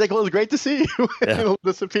back. He's like, "Well, it's great to see you." And he'll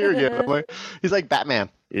disappear again. I'm like, he's like Batman.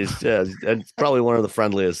 And probably one of the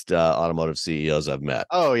friendliest automotive CEOs I've met.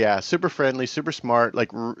 Oh yeah, super friendly, super smart.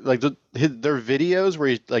 Like their videos where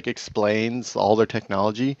he like explains all their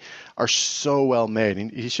technology are so well made.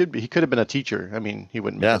 He could have been a teacher. I mean, he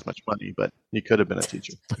wouldn't make as much money, but he could have been a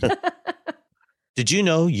teacher. Did you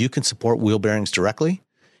know you can support Wheel Bearings directly?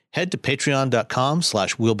 Head to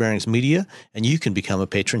patreon.com/wheelbearingsmedia and you can become a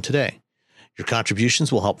patron today. Your contributions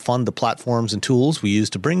will help fund the platforms and tools we use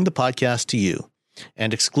to bring the podcast to you.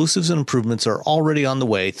 And exclusives and improvements are already on the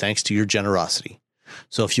way thanks to your generosity.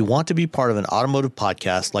 So if you want to be part of an automotive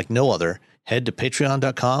podcast like no other, head to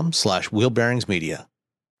patreon.com/wheelbearingsmedia.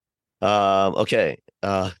 Okay.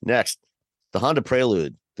 Next, the Honda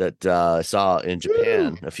Prelude that I saw in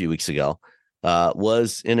Japan a few weeks ago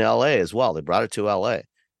was in LA as well. They brought it to LA,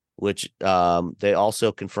 which they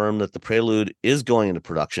also confirmed that the Prelude is going into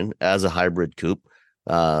production as a hybrid coupe.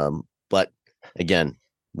 But again,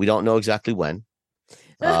 we don't know exactly when.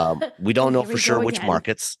 We don't know for sure which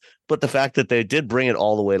markets, but the fact that they did bring it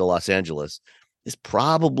all the way to Los Angeles is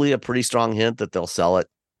probably a pretty strong hint that they'll sell it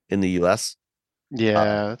in the US.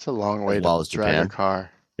 Yeah, that's a long way to drive a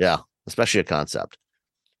car. Yeah, especially a concept.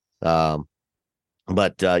 But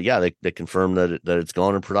they confirmed that it's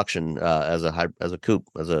going in production as a coupe,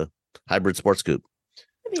 as a hybrid sports coupe.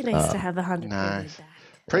 It'd be nice to have the Honda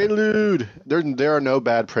Prelude back. Prelude. There are no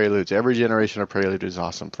bad Preludes. Every generation of Prelude is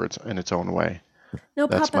awesome in its own way. No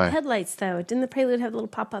That's pop-up my- headlights, though. Didn't the Prelude have little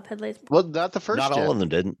pop-up headlights? Well, not the first. Not all gen. of them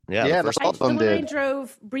didn't. Yeah, Yeah, the first not all of them The one I did.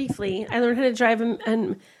 drove briefly, I learned how to drive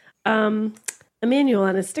a manual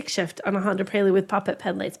on a stick shift on a Honda Prelude with pop-up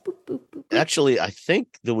headlights. Boop, boop, boop, boop. Actually, I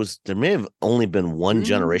think there may have only been one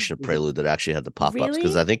generation of Prelude that actually had the pop-ups,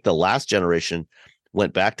 because Really? I think the last generation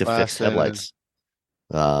went back to Last fixed gen. headlights.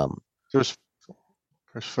 There's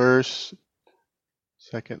first,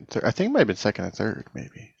 second, third. I think it might have been second and third,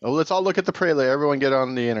 maybe. Oh, let's all look at the Prelude. Everyone get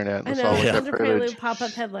on the internet. I Let's know. all look Yeah. at Honda Prelude. Prelude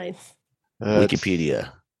pop-up headlights.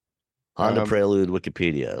 Wikipedia. Honda Um, Prelude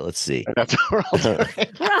Wikipedia. Let's see. That's what we're all doing.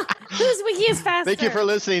 Well, whose wiki is faster? Thank you for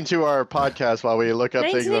listening to our podcast while we look up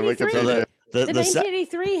things on 1983. Wikipedia. The, The the, se-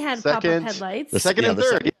 1983 had Second- pop-up headlights. the Second yeah, and the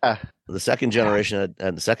third, yeah. the second generation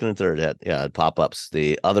had the second and third had pop-ups.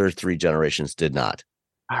 The other three generations did not.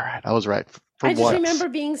 All right, I was right. For I just once. remember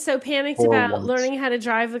being so panicked For about once. learning how to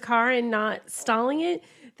drive the car and not stalling it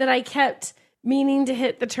that I kept meaning to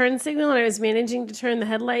hit the turn signal, and I was managing to turn the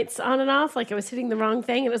headlights on and off like I was hitting the wrong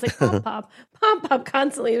thing, and it was like pop pop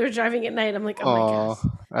constantly. They were driving at night. I'm like, oh my Aw, gosh.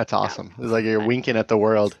 that's awesome. It's like you're winking at the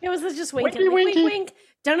world. It was just winking. Winky, Like, wink, winky. wink.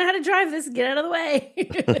 Don't know how to drive this. Get out of the way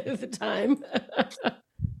at the time.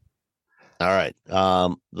 All right.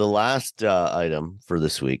 The last item for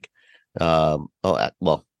this week. The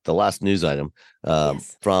last news item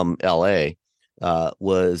Yes. from LA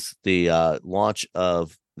was the launch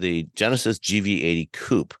of the Genesis GV80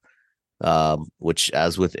 Coupe, which,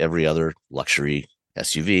 as with every other luxury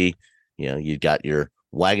SUV, you've got your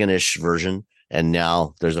wagonish version, and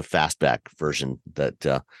now there's a fastback version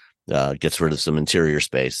that gets rid of some interior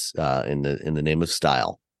space in the name of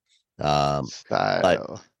style.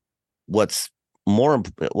 Style. What's more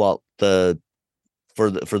for the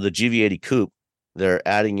GV80 Coupe, they're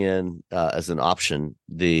adding in as an option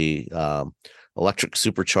the electric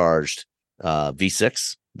supercharged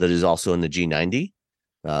V6 that is also in the G90,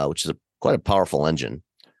 which is quite a powerful engine.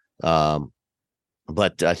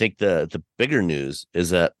 But I think the bigger news is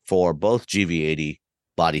that for both GV80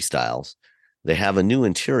 body styles, they have a new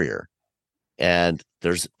interior, and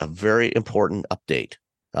there's a very important update.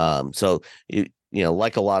 So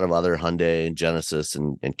like a lot of other Hyundai and Genesis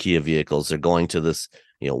and Kia vehicles, they're going to this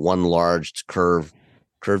one large curved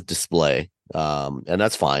display, and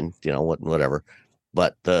that's fine, whatever.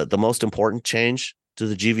 But the most important change to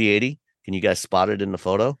the GV80, can you guys spot it in the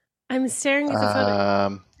photo? I'm staring at the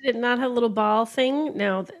photo. Did it not have a little ball thing?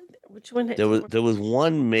 No. Which one? There was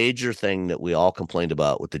one major thing that we all complained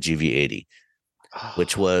about with the GV80,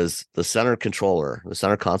 which was the center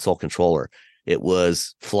console controller. It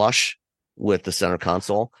was flush with the center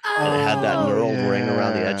console, and it had that knurled ring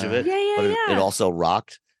around the edge of it. But it also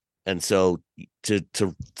rocked, and so to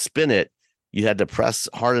spin it, you had to press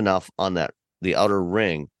hard enough on the outer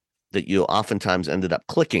ring that you oftentimes ended up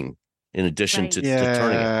clicking in addition to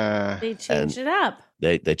turning it. They changed it up.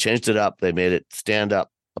 They changed it up. They made it stand up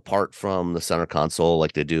apart from the center console,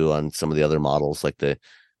 like they do on some of the other models, like the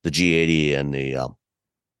G80 and the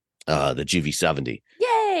GV70.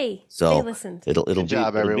 Yay! So they listened. It'll be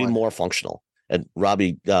everyone. more functional. And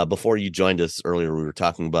Robbie, before you joined us earlier, we were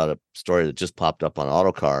talking about a story that just popped up on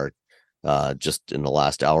Autocar just in the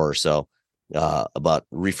last hour or so about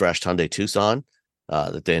refreshed Hyundai Tucson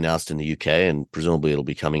that they announced in the UK, and presumably it'll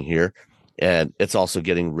be coming here. And it's also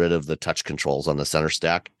getting rid of the touch controls on the center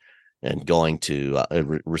stack and going to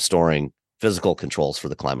restoring physical controls for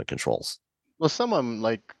the climate controls. Well, someone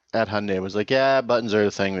like at Hyundai was like, "Yeah, buttons are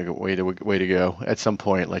the thing. Way to go." At some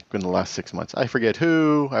point, like in the last 6 months, I forget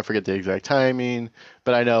the exact timing,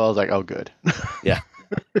 but I know I was like, "Oh, good." Yeah.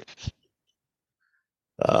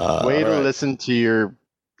 Way to listen to your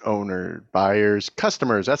owner, buyers,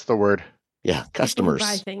 customers. That's the word. Yeah, People who customers.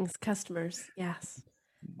 buy things, customers. Yes.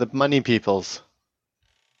 The money peoples.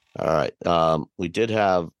 All right. We did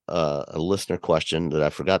have a listener question that I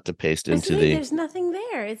forgot to paste into There's nothing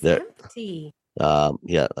there. It's empty.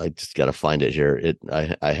 Yeah, I just got to find it here.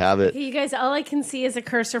 I have it. Okay, you guys, all I can see is a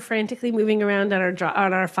cursor frantically moving around on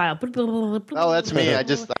our file. Oh, that's me. I'm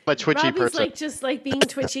a twitchy Robbie's person. just like being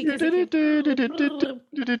twitchy. 'Cause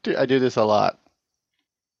I do this a lot.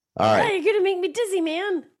 All right. Oh, you're gonna make me dizzy,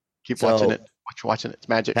 man. Keep watching it. Watching it. It's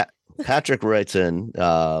magic. Patrick writes in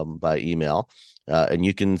by email, and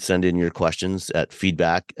you can send in your questions at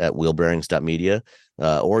feedback@wheelbearings.media,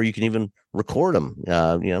 or you can even record them.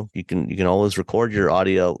 You can always record your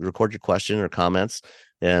audio, record your question or comments,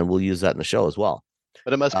 and we'll use that in the show as well.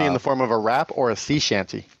 But it must be in the form of a rap or a sea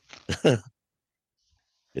shanty.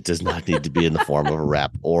 It does not need to be in the form of a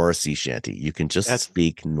rap or a sea shanty. You can just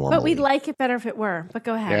speak normally. But we'd like it better if it were. But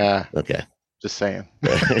go ahead. Yeah. Okay. Just saying.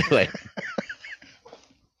 Anyway.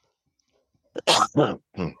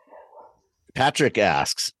 Patrick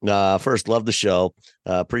asks, first, love the show.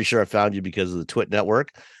 Pretty sure I found you because of the Twit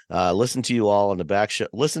network. Listened to you all on the back show.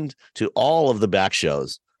 Listened to all of the back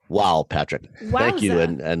shows. Wow, Patrick. Thank you.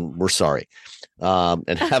 Wowza. And we're sorry.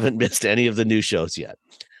 And haven't missed any of the new shows yet.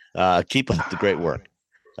 Keep up the great work.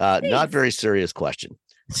 Not very serious question.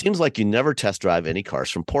 Seems like you never test drive any cars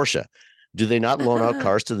from Porsche. Do they not loan out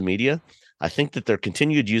cars to the media? I think that their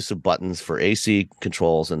continued use of buttons for AC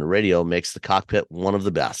controls and the radio makes the cockpit one of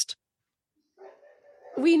the best.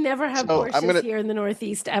 We never have Porsches here in the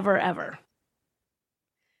Northeast, ever.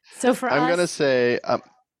 So for I'm gonna say,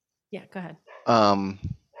 yeah, go ahead.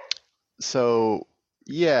 So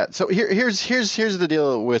here's the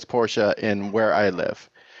deal with Porsche in where I live.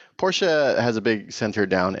 Porsche has a big center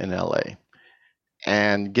down in LA,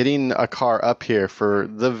 and getting a car up here for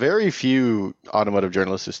the very few automotive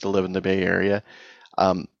journalists who still live in the Bay Area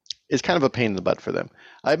is kind of a pain in the butt for them.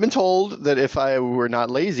 I've been told that if I were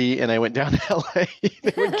not lazy and I went down to LA,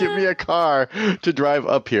 they would give me a car to drive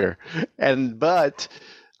up here. But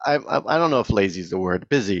I don't know if lazy is the word.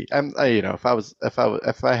 Busy.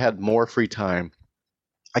 If I had more free time,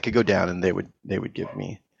 I could go down and they would give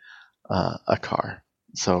me a car.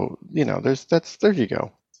 So there you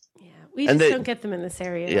go. Yeah, we just don't get them in this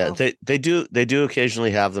area. Yeah, they do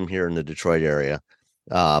occasionally have them here in the Detroit area.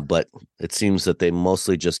 But it seems that they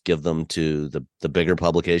mostly just give them to the bigger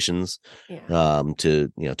publications,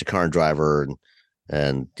 to Car and Driver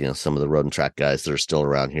and some of the road and track guys that are still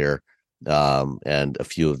around here, and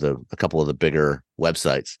a couple of the bigger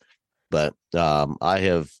websites. But I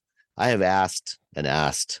have asked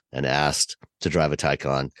to drive a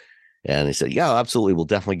Taycan, and they said, yeah, absolutely, we'll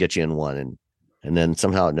definitely get you in one, and then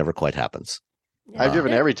somehow it never quite happens. I've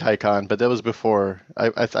driven every Taycan, but that was before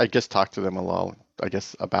I guess talked to them a lot. I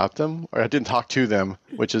guess about them, or I didn't talk to them,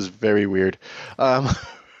 which is very weird.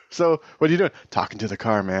 So what are you doing? Talking to the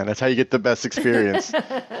car, man. That's how you get the best experience.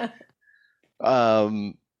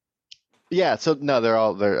 Yeah. So no, they're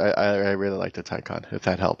all there. I really like the Taycan. If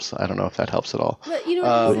that helps, I don't know if that helps at all. But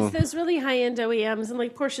it's those really high end OEMs, and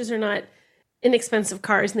like Porsches are not inexpensive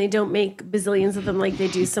cars, and they don't make bazillions of them like they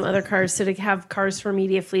do some other cars. So to have cars for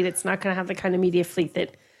media fleet, it's not going to have the kind of media fleet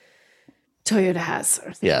that Toyota has.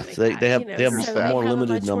 Yeah, so they have a more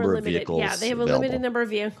limited number of vehicles. Yeah, they have a limited number of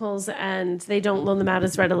vehicles, and they don't loan them out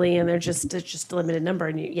as readily, and it's just a limited number.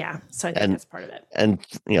 And so I think that's part of it. And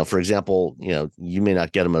for example, you may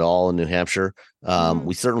not get them at all in New Hampshire.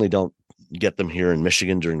 We certainly don't get them here in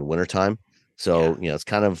Michigan during the wintertime. So it's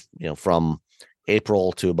kind of from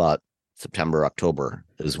April to about September, October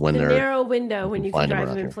is when they're narrow window when you can drive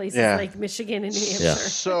them in places like Michigan and New Hampshire. Yeah.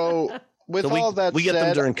 So we get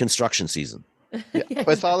them during construction season. Yeah.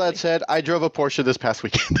 With all that said, I drove a Porsche this past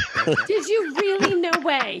weekend. Did you really? No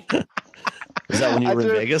way. Is that when you were in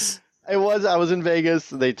Vegas? It was. I was in Vegas.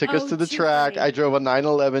 They took us to the track. I drove a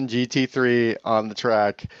 911 GT3 on the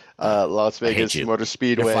track, Las Vegas Motor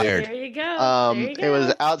Speedway. There you go. It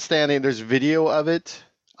was outstanding. There's video of it,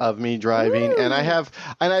 of me driving. Ooh. And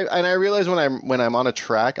I realize when I'm on a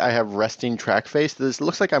track, I have resting track face. This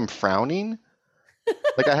looks like I'm frowning.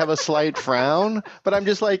 Like I have a slight frown, but I'm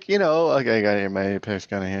just like, okay, I got my apex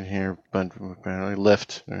got to hit here, but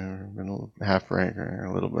lift, half brake or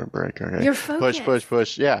a little bit of brake. Okay. You're focused.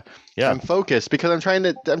 Push. Yeah. I'm focused because I'm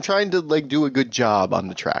trying to like do a good job on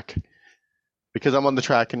the track, because I'm on the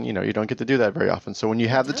track and you don't get to do that very often. So when you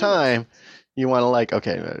have the time, you want to like,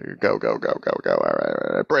 okay, go.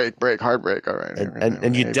 All right. Brake, hard brake. All right.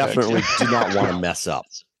 And you definitely do not want to mess up.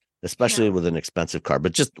 Especially with an expensive car,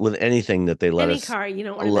 but just with anything that they let us. Any car, you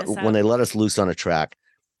don't want to mess up. When they let us loose on a track,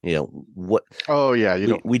 what? Oh yeah, you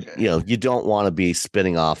don't want to be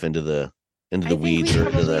spinning off into the weeds or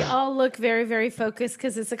into the. We all look very, very focused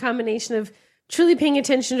because it's a combination of truly paying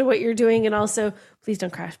attention to what you're doing and also please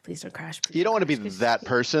don't crash. You don't want to be that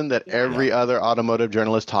person that every other automotive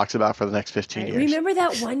journalist talks about for the next 15 years. Remember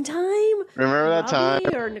that one time? Remember that time?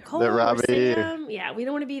 Or Nicole or Sam? Yeah, we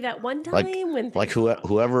don't want to be that one time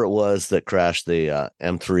whoever it was that crashed the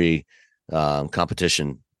M3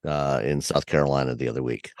 competition in South Carolina the other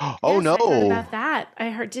week. Oh no! I heard about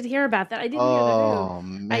that. Did hear about that. I didn't hear the who.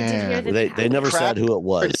 Man. I did hear that they never said who it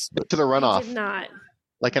was. To the runoff. Did not.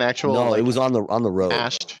 Like an actual. No, it was on the road.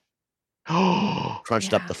 Ashed.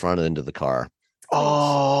 Crunched up the front end of the car.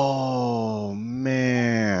 Oh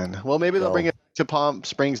man! Well, maybe they'll bring it to Palm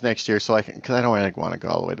Springs next year, so because I don't really want to go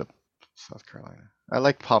all the way to South Carolina. I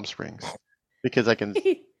like Palm Springs because I can.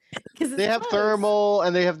 They have thermal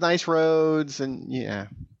and they have nice roads and yeah.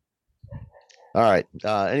 All right.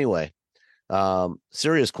 Anyway,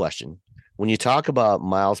 serious question: when you talk about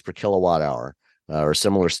miles per kilowatt hour or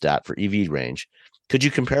similar stat for EV range, could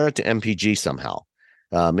you compare it to MPG somehow?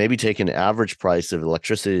 maybe take an average price of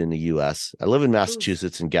electricity in the U.S. I live in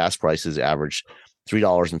Massachusetts, and gas prices average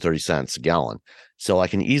 $3.30 a gallon, so I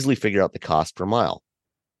can easily figure out the cost per mile.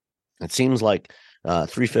 It seems like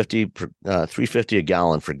 $3.50 a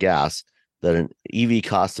gallon for gas, that an EV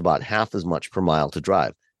costs about half as much per mile to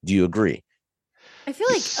drive. Do you agree? I feel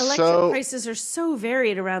like electric prices are so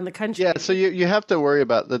varied around the country. Yeah, so you have to worry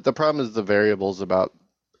about the problem is the variables about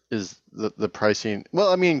is the pricing.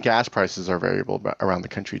 Well, I mean, gas prices are variable around the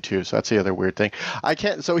country too, so that's the other weird thing. I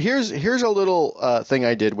can't. So here's a little thing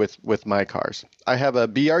I did with my cars. I have a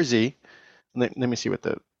BRZ. Let me see what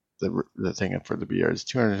the thing for the BRZ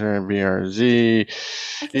 200 BRZ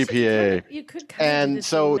EPA. You could and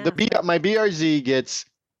so my BRZ gets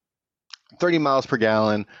 30 miles per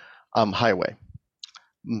gallon highway.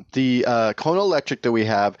 The Kona Electric that we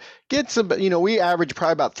have gets we average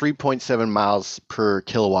probably about 3.7 miles per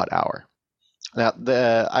kilowatt hour. Now,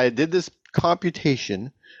 I did this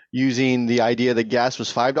computation using the idea that gas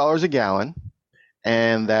was $5 a gallon,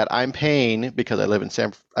 and that I'm paying, because I live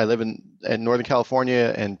in Northern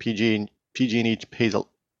California, and PG&E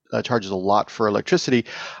charges a lot for electricity.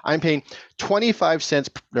 I'm paying 25 cents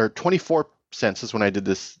or 24 cents is when I did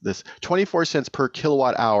this 24 cents per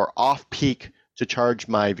kilowatt hour off peak to charge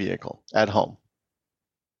my vehicle at home.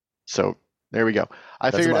 So there we go.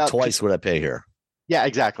 That's figured about out twice what I pay here. Yeah,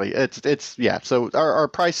 exactly. It's yeah. So all our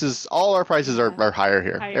prices are higher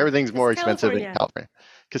here. Everything's more expensive in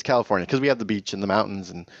California because we have the beach and the mountains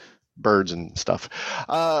and birds and stuff.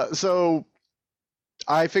 So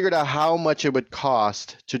I figured out how much it would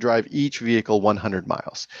cost to drive each vehicle 100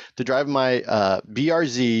 miles. To drive my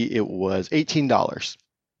BRZ, it was $18.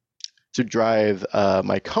 To drive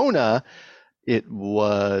my Kona, it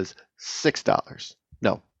was $6.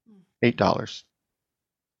 No, $8.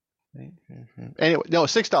 Anyway, no,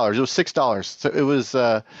 $6. It was $6. So it was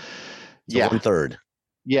so 1/3.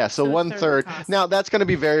 Yeah, so 1/3. Now that's going to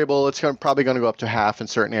be variable. It's probably going to go up to half in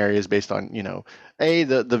certain areas based on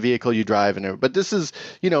the vehicle you drive but this is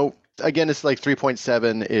again, it's like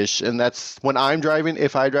 3.7-ish, and that's when I'm driving.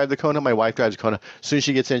 If I drive the Kona, my wife drives the Kona. As soon as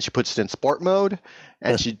she gets in, she puts it in sport mode,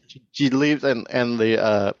 and she leaves, and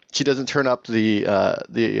she doesn't turn up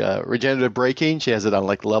the regenerative braking. She has it on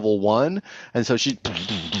like level 1, and so she's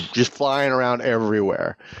just flying around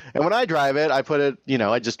everywhere. And when I drive it, I put it,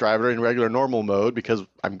 I just drive it in regular normal mode because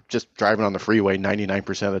I'm just driving on the freeway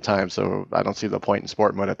 99% of the time, so I don't see the point in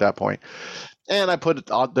sport mode at that point. And I put it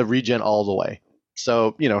on the regen all the way.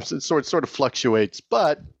 So, it sort of fluctuates,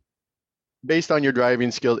 but based on your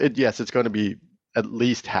driving skills, it's going to be at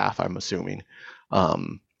least half, I'm assuming,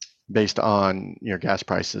 based on your gas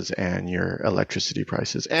prices and your electricity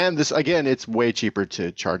prices. And this, again, it's way cheaper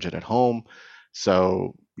to charge it at home.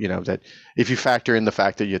 So, that if you factor in the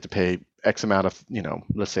fact that you have to pay X amount of,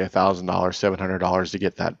 let's say $1,000, $700 to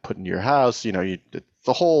get that put into your house, it's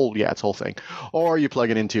the whole thing. Or you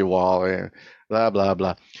plug it into your wall, blah, blah,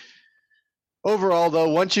 blah. Overall, though,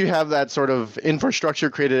 once you have that sort of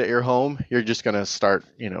infrastructure created at your home, you're just going to start,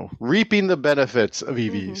 reaping the benefits of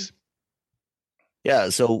EVs. Mm-hmm. Yeah.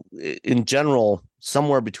 So in general,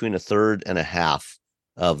 somewhere between 1/3 and 1/2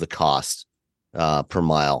 of the cost per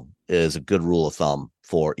mile is a good rule of thumb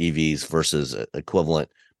for EVs versus an equivalent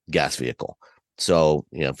gas vehicle. So,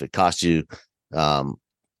 if it costs you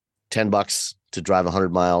 $10 to drive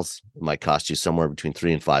 100 miles, it might cost you somewhere between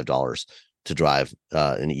 $3 and $5 to drive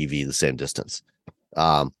an EV the same distance.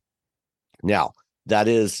 Now, that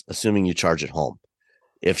is assuming you charge at home.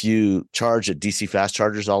 If you charge at DC fast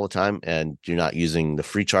chargers all the time and you're not using the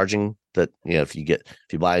free charging that, if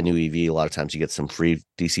you buy a new EV, a lot of times you get some free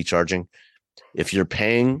DC charging. If you're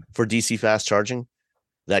paying for DC fast charging,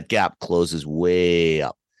 that gap closes way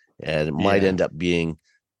up, and it might end up being,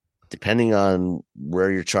 depending on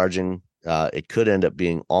where you're charging, it could end up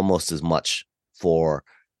being almost as much for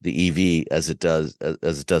the EV as it does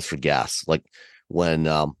for gas. Like when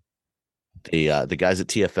the guys at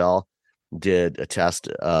TFL did a test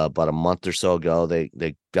about a month or so ago,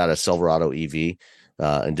 they got a Silverado EV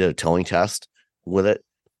and did a towing test with it,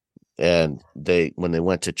 and when they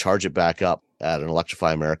went to charge it back up at an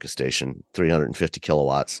Electrify America station, 350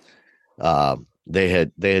 kilowatts, they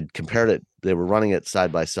had compared it. They were running it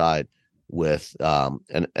side by side with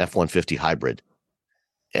an F-150 hybrid.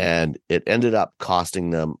 And it ended up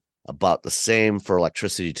costing them about the same for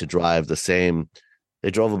electricity to drive the same. They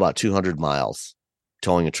drove about 200 miles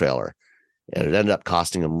towing a trailer, and it ended up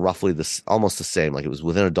costing them roughly almost the same. Like it was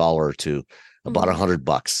within $1 or $2, about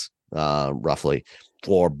 $100 roughly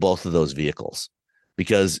for both of those vehicles,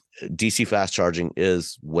 because DC fast charging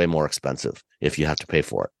is way more expensive if you have to pay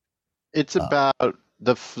for it. It's about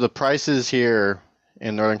the prices here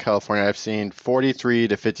in Northern California, I've seen 43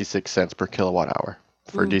 to 56 cents per kilowatt hour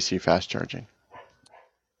for DC fast charging.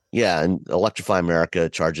 Yeah, and Electrify America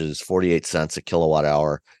charges 48 cents a kilowatt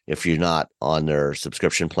hour if you're not on their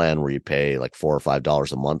subscription plan where you pay like $4 or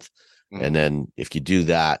 $5 a month. And then if you do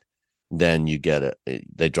that, then you get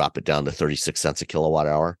they drop it down to 36 cents a kilowatt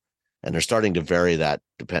hour. And they're starting to vary that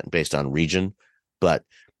based on region. But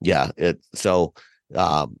yeah,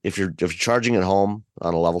 if you're charging at home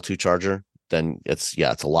on a level 2 charger, then it's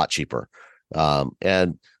a lot cheaper.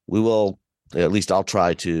 And we will, at least I'll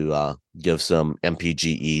try to give some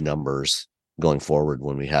MPGE numbers going forward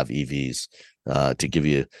when we have EVs to give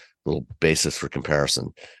you a little basis for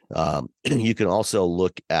comparison. You can also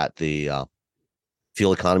look at the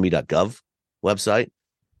fueleconomy.gov website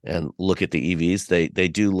and look at the EVs. They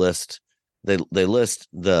do list they list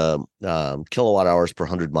the kilowatt hours per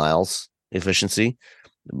 100 miles efficiency,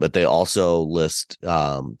 but they also list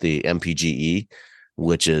the MPGE,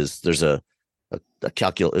 which is there's a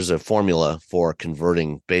formula for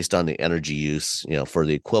converting based on the energy use, for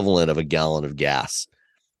the equivalent of a gallon of gas.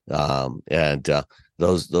 And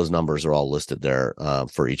those numbers are all listed there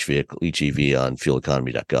for each vehicle, each EV on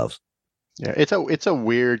fueleconomy.gov. Yeah, it's a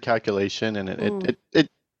weird calculation, and it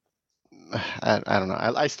I don't know.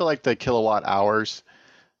 I still like the kilowatt hours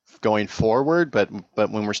going forward, but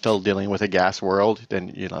when we're still dealing with a gas world,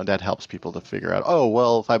 then that helps people to figure out, oh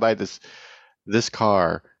well, if I buy this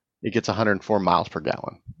car, it gets 104 miles per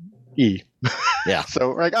gallon. Yeah.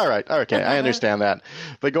 So like, all right, okay, I understand that.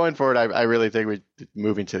 But going forward, I really think we're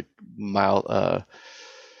moving to miles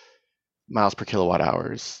per kilowatt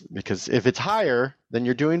hours, because if it's higher, then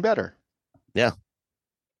you're doing better. Yeah.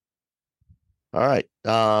 All right.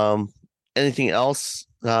 Anything else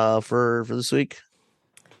for this week?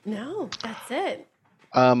 No, that's it.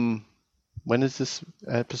 When does this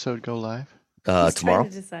episode go live? He's Tomorrow. trying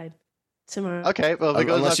to decide. Tomorrow. Okay. Well, if it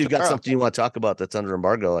goes unless you've got something you want to talk about that's under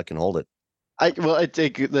embargo, I can hold it.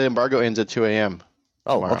 The embargo ends at 2 a.m.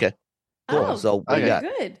 Oh, tomorrow. okay. Cool. Oh, So what you got?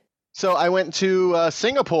 Good. So I went to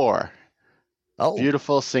Singapore. Oh,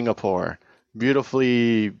 beautiful Singapore.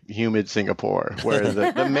 Beautifully humid Singapore, where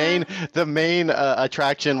the main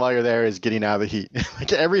attraction while you're there is getting out of the heat.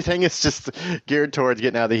 Like everything is just geared towards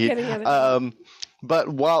getting out of the heat. But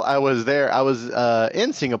while I was there, I was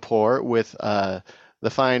in Singapore with the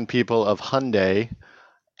fine people of Hyundai,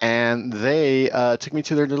 and they took me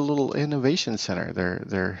to their little innovation center,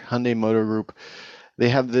 their Hyundai Motor Group. They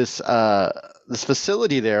have this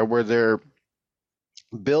facility there where they're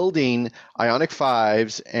building Ioniq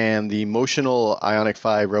 5s and the Motional Ioniq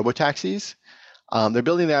 5 robotaxis. They're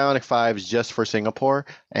building the Ioniq 5s just for Singapore.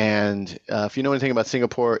 And if you know anything about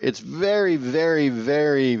Singapore, it's very, very,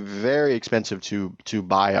 very, very expensive to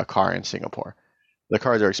buy a car in Singapore. The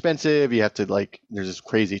cars are expensive. You have to there's this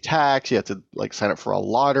crazy tax. You have to sign up for a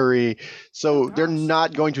lottery. So they're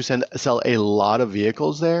not going to sell a lot of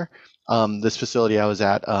vehicles there. This facility I was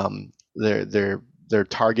at, their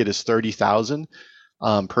target is 30,000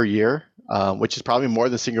 per year, which is probably more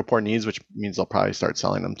than Singapore needs, which means they'll probably start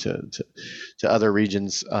selling them to other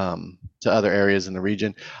regions, to other areas in the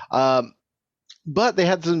region. But they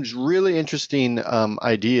had some really interesting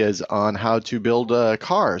ideas on how to build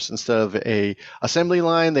cars. Instead of a assembly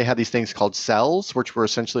line, they had these things called cells, which were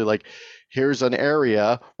essentially here's an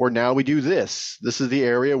area where now we do this. This is the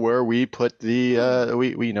area where we put the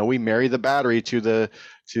we marry the battery to the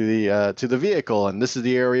vehicle, and this is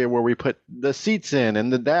the area where we put the seats in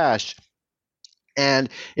and the dash. And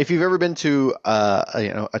if you've ever been to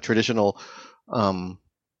a traditional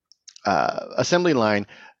assembly line,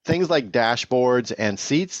 things like dashboards and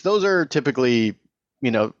seats, those are typically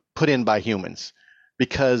put in by humans,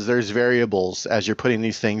 because there's variables as you're putting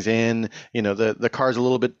these things in. The car's a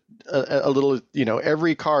little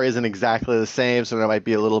every car isn't exactly the same, so there might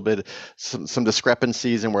be a little bit some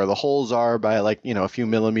discrepancies in where the holes are by a few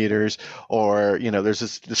millimeters, or there's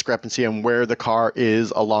this discrepancy in where the car is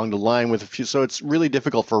along the line with a few. So it's really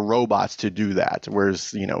difficult for robots to do that.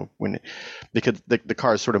 Whereas because the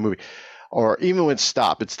car is sort of moving. Or even when it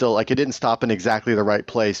stopped, it's still it didn't stop in exactly the right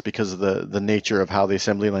place because of the nature of how the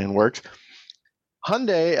assembly line works.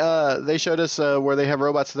 Hyundai, they showed us where they have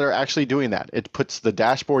robots that are actually doing that. It puts the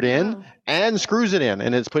dashboard in and screws it in,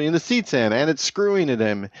 and it's putting the seats in and it's screwing it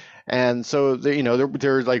in. And so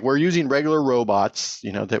they're we're using regular robots,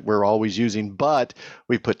 that we're always using, but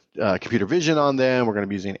we put computer vision on them. We're going to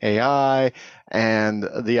be using AI, and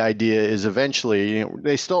the idea is eventually,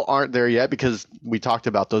 they still aren't there yet because we talked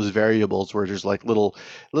about those variables where there's little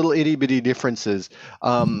itty bitty differences.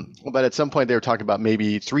 But at some point they were talking about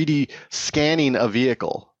maybe 3D scanning a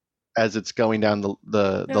vehicle as it's going down the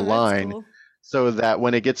line. Cool. so that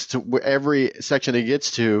when it gets to every section it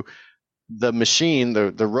gets to, the machine,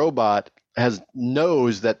 the robot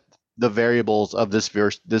knows that the variables of this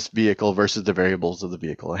vehicle versus the variables of the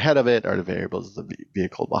vehicle ahead of it, or the variables of the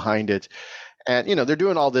vehicle behind it. And they're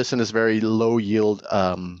doing all this in this very low yield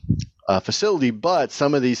facility, but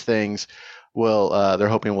some of these things they're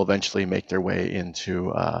hoping will eventually make their way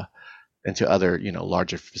into other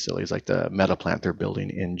larger facilities, like the meta plant they're building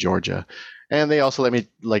in Georgia. And they also let me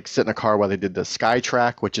sit in a car while they did the Sky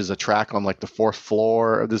Track, which is a track on the fourth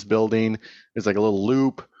floor of this building. It's like a little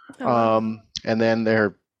loop. Oh. And then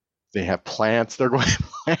they have plants. They're going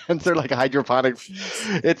plants. They're like hydroponic.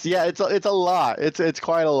 It's a lot. It's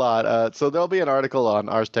quite a lot. So there'll be an article on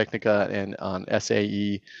Ars Technica and on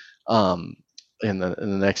SAE in the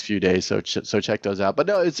next few days. So check those out. But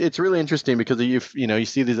no, it's really interesting because you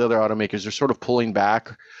see these other automakers are sort of pulling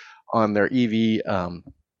back on their EV.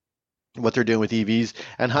 What they're doing with EVs,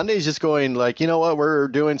 and Hyundai's just going what we're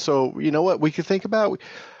doing. So what we could think about,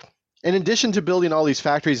 in addition to building all these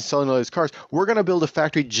factories and selling all these cars, we're going to build a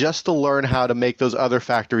factory just to learn how to make those other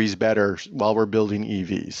factories better while we're building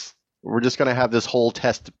EVs. We're just going to have this whole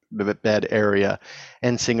test bed area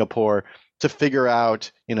in Singapore to figure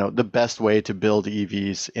out the best way to build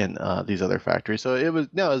EVs in these other factories. So it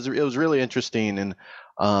was really interesting. And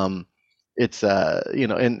it's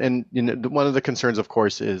and one of the concerns, of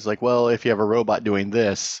course, is if you have a robot doing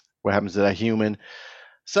this, what happens to that human?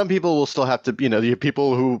 Some people will still have to, the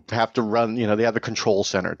people who have to run, they have the control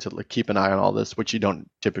center to keep an eye on all this, which you don't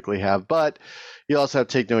typically have. But you also have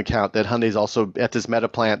to take into account that Hyundai's also at this meta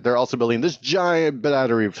plant. They're also building this giant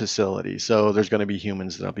battery facility, so there's going to be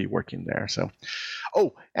humans that'll be working there. So,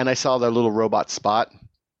 and I saw their little robot Spot,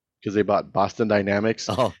 because they bought Boston Dynamics.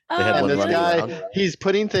 Oh, they had and one this running guy, around. he's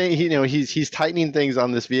putting things, he's tightening things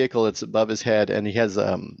on this vehicle that's above his head, and he has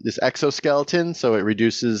this exoskeleton, so it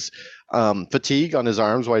reduces fatigue on his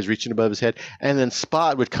arms while he's reaching above his head. And then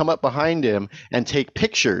Spot would come up behind him and take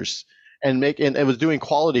pictures and it was doing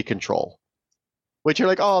quality control, which you're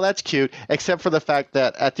like, oh, that's cute, except for the fact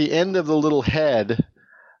that at the end of the little head,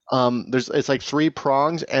 it's like 3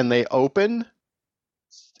 prongs, and they open,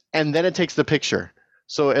 and then it takes the picture.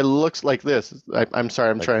 So it looks like this. I'm sorry,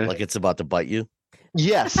 I'm trying to... Like it's about to bite you?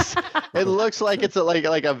 Yes. It looks like it's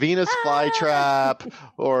like a Venus flytrap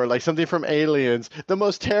or something from Aliens. The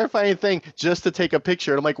most terrifying thing, just to take a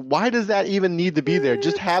picture. And I'm like, why does that even need to be there?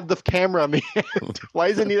 Just have the camera on the end. Why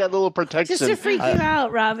does it need that little protection? Just to freak you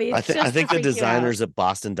out, Robbie. I think the designers at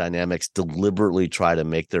Boston Dynamics deliberately try to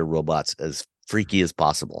make their robots as freaky as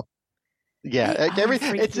possible. Yeah,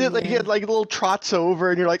 it's like little trots over,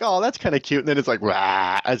 and you're like, oh, that's kind of cute. And then it's like,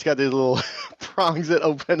 rah, it's got these little prongs that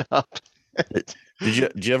open up.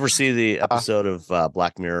 Did you ever see the episode of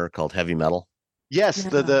Black Mirror called Heavy Metal? Yes,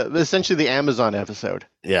 the essentially the Amazon episode.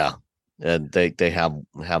 Yeah, and they have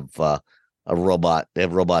a robot. They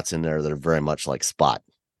have robots in there that are very much like Spot.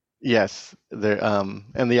 Yes, they're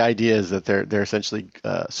and the idea is that they're essentially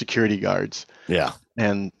security guards. Yeah,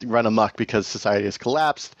 and run amok because society has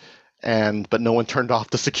collapsed. But no one turned off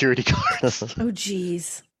the security guards. Oh,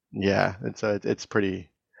 geez. Yeah, it's pretty.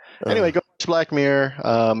 Anyway, go watch Black Mirror,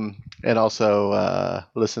 and also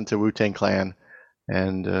listen to Wu-Tang Clan,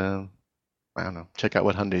 and I don't know, check out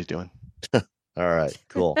what Hyundai's doing. All right,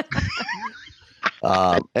 cool.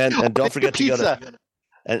 And don't forget to go to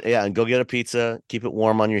and go get a pizza. Keep it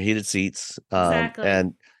warm on your heated seats.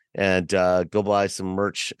 Exactly. And go buy some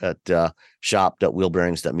merch at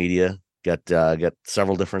shop.wheelbearings.media. Get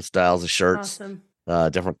several different styles of shirts. Awesome.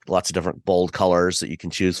 Lots of different bold colors that you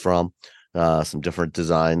can choose from. Some different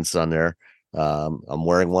designs on there. I'm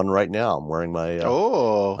wearing one right now. I'm wearing my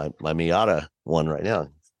my Miata one right now.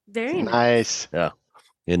 Very nice. Yeah,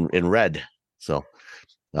 in red. So,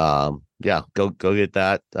 go get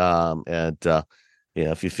that.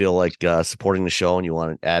 If you feel like supporting the show and you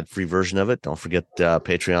want an ad-free version of it, don't forget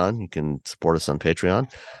Patreon. You can support us on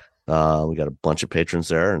Patreon. We got a bunch of patrons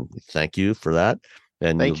there, and thank you for that.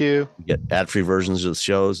 And thank you. Get ad-free versions of the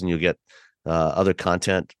shows, and you get other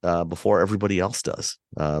content before everybody else does,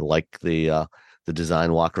 like the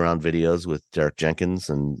design walk around videos with Derek Jenkins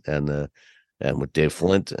and with Dave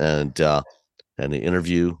Flint, and the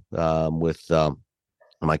interview with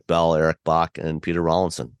Mike Bell, Eric Bach, and Peter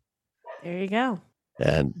Rawlinson. There you go.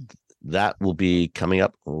 And that will be coming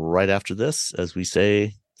up right after this, as we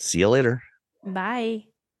say, see you later. Bye.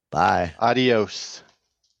 Bye. Adios.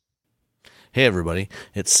 Hey everybody,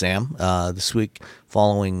 it's Sam. This week,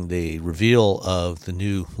 following the reveal of the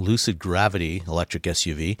new Lucid Gravity electric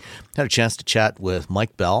SUV, had a chance to chat with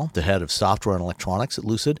Mike Bell, the head of software and electronics at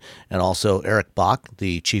Lucid, and also Eric Bach,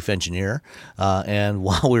 the chief engineer. And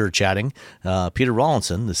while we were chatting, Peter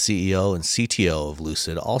Rawlinson, the CEO and CTO of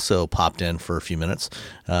Lucid, also popped in for a few minutes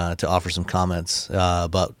to offer some comments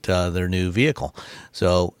about their new vehicle.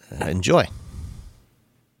 So enjoy.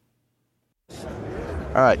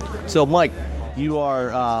 All right. So, Mike, you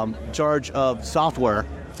are in charge of software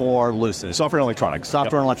for Lucid. Software and electronics.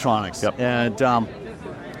 Software and electronics. Yep. And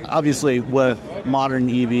obviously, with modern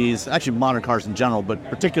EVs, actually modern cars in general, but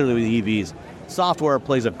particularly with EVs, software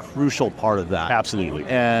plays a crucial part of that. Absolutely.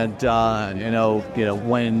 And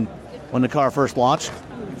when the car first launched,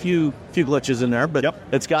 a few glitches in there, but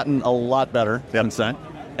it's gotten a lot better since then.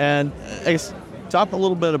 And I guess, talk a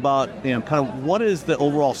little bit about kind of what is the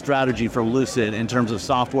overall strategy for Lucid in terms of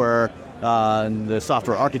software, the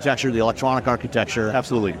software architecture, the electronic architecture.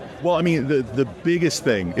 Absolutely. Well, I mean, the biggest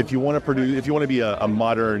thing, if you want to be a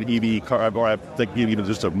modern EV car, or I think even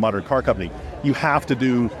just a modern car company, you have to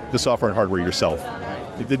do the software and hardware yourself.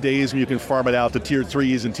 The days when you can farm it out to tier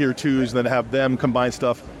 3s and tier 2s and then have them combine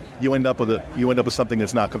stuff, you end up with something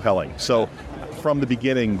that's not compelling. So from the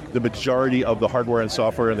beginning, the majority of the hardware and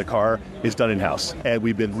software in the car is done in-house. And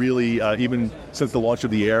we've been really, even since the launch of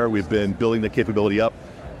the Air, we've been building the capability up.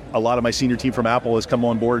 A lot of my senior team from Apple has come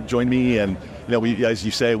on board, joined me, and we, as you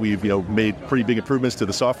say, we've made pretty big improvements to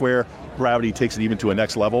the software. Gravity takes it even to a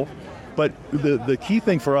next level. But the key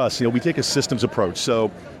thing for us, we take a systems approach. So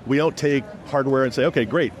we don't take hardware and say, okay,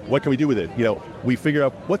 great, what can we do with it? We figure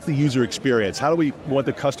out what's the user experience. How do we want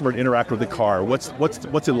the customer to interact with the car? What's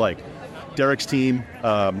it like? Derek's team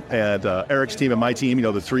and Eric's team and my team,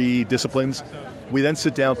 the three disciplines, we then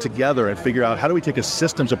sit down together and figure out how do we take a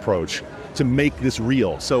systems approach to make this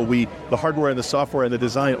real. So the hardware and the software and the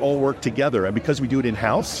design all work together. And because we do it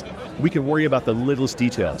in-house, we can worry about the littlest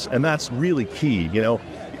details. And that's really key.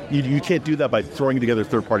 You can't do that by throwing together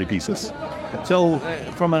third-party pieces. So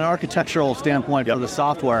from an architectural standpoint for the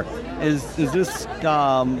software, is this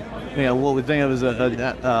what we think of as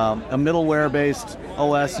a middleware-based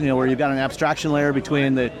OS, where you've got an abstraction layer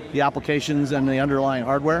between the applications and the underlying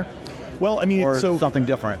hardware? Well, I mean, or something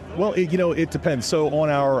different? Well, it depends. So on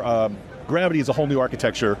our Gravity is a whole new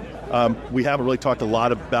architecture. We haven't really talked a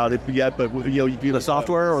lot about it yet, but the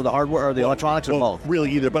software or the hardware or the electronics or both?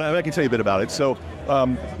 Really either, but I can tell you a bit about it. So,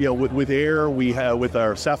 with Air, we have with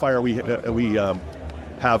our Sapphire, we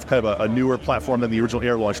have kind of a newer platform than the original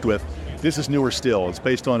Air launched with. This is newer still. It's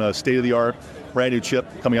based on a state-of-the-art, brand new chip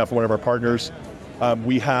coming out from one of our partners.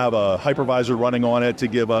 We have a hypervisor running on it to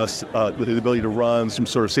give us the ability to run some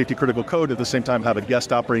sort of safety-critical code, at the same time have a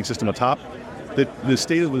guest operating system on top. The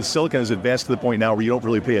state of the silicon is advanced to the point now where you don't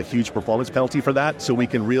really pay a huge performance penalty for that, so we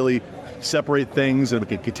can really separate things and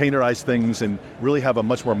we can containerize things and really have a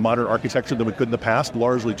much more modern architecture than we could in the past,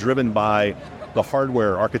 largely driven by the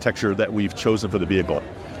hardware architecture that we've chosen for the vehicle.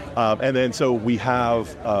 And then so we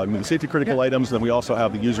have the safety critical items, and then we also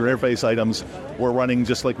have the user interface items. We're running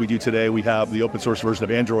just like we do today. We have the open source version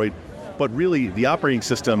of Android, but really the operating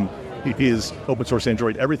system is open source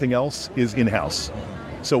Android. Everything else is in-house.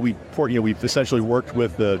 So we've essentially worked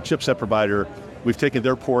with the chipset provider. We've taken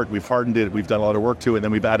their port, we've hardened it, we've done a lot of work to it, and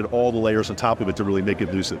then we've added all the layers on top of it to really make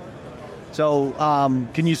it Lucid. So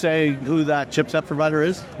can you say who that chipset provider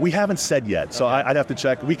is? We haven't said yet, so I'd have to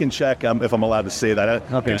check. We can check if I'm allowed to say that.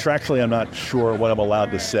 Okay. Contractually, I'm not sure what I'm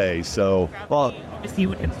allowed to say. So, well, see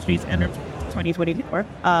what industries enter 2024,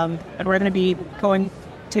 and we're going to be going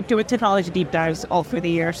to do technology deep dives all through the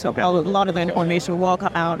year. So a lot of the information will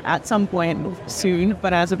come out at some point soon,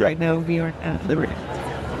 but as of right now, we aren't at liberty.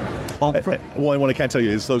 Well, what I can tell you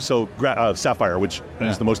is Sapphire, which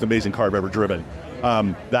is the most amazing car I've ever driven.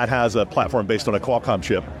 That has a platform based on a Qualcomm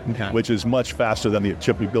chip, which is much faster than the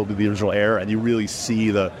chip we built with the original Air, and you really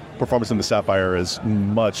see the performance in the Sapphire is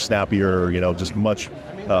much snappier, just much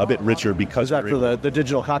a bit richer because... Is that for the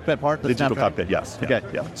digital cockpit part? The digital cockpit, yes. Okay.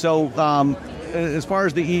 Yeah. So as far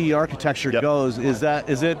as the EE architecture goes, is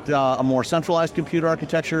it a more centralized computer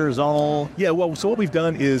architecture, zonal? Yeah, well, so what we've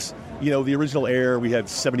done is, the original Air, we had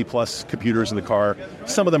 70 plus computers in the car.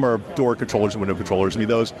 Some of them are door controllers and window controllers,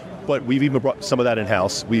 but we've even brought some of that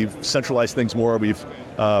in-house. We've centralized things more. We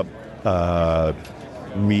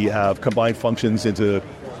have combined functions into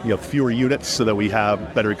fewer units so that we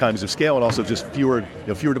have better economies of scale, and also just fewer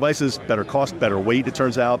devices, better cost, better weight, it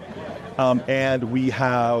turns out. And we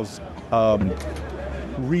have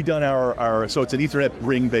redone our so it's an Ethernet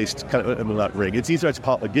ring-based kind of, not ring, it's Ethernet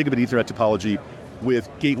a gigabit Ethernet topology with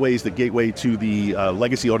gateways that gateway to the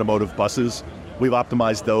legacy automotive buses We've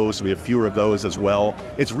optimized those. We have fewer of those as well.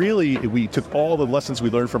 It's really, we took all the lessons we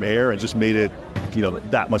learned from Air and just made it,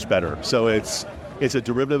 that much better. So it's a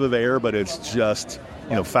derivative of Air, but it's just,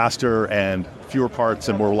 faster and fewer parts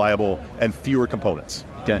and more reliable and fewer components.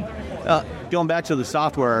 Okay. Going back to the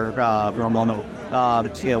software for a moment,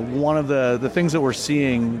 one of the things that we're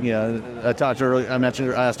seeing, I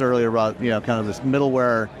asked earlier about, kind of this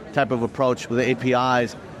middleware type of approach with the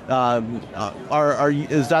APIs.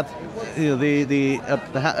 Is that the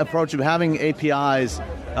approach of having APIs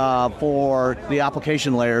for the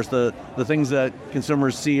application layers, the things that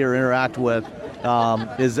consumers see or interact with?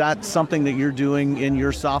 Is that something that you're doing in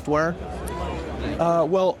your software?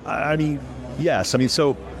 Yes. So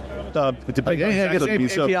it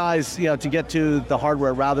depends. APIs, to get to the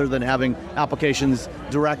hardware rather than having applications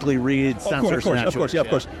directly read sensors. Of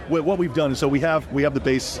course. What we've done, so we have the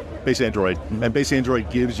base Android, and base Android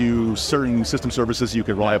gives you certain system services you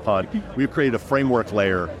can rely upon. We've created a framework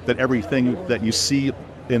layer that everything that you see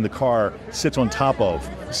in the car sits on top of,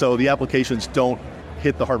 so the applications don't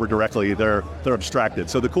hit the hardware directly. They're abstracted.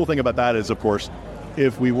 So the cool thing about that is, of course,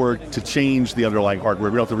 if we were to change the underlying hardware,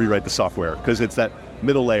 we don't have to rewrite the software, because it's that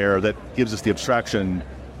middle layer that gives us the abstraction,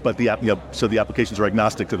 but so the applications are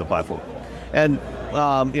agnostic to the platform. And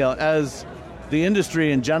as the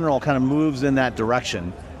industry in general kind of moves in that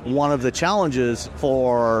direction, one of the challenges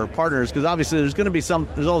for partners, because obviously there's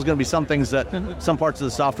always going to be some things that some parts of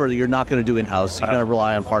the software that you're not going to do in-house. You're going to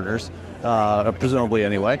rely on partners, presumably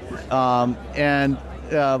anyway.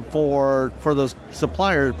 For those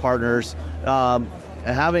supplier partners,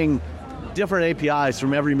 having different APIs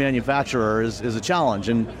from every manufacturer is a challenge.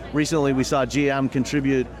 And recently we saw GM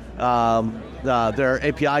contribute their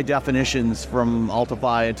API definitions from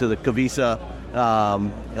Altify into the Cavisa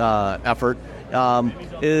effort.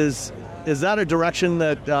 Is that a direction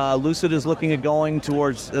that Lucid is looking at going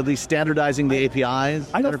towards, at least standardizing the APIs?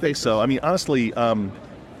 I don't think so. Honestly,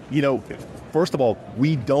 first of all,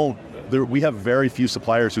 we have very few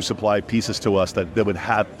suppliers who supply pieces to us that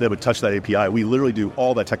would touch that API. We literally do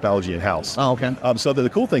all that technology in-house. Oh, okay. So the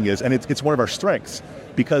cool thing is, and it's one of our strengths,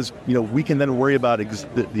 because we can then worry about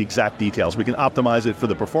the exact details. We can optimize it for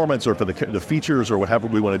the performance or for the features or whatever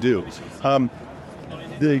we want to do.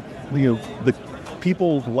 The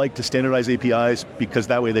people like to standardize APIs because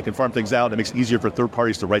that way they can farm things out and it makes it easier for third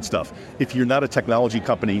parties to write stuff. If you're not a technology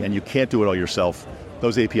company and you can't do it all yourself,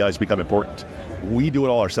 those APIs become important. We do it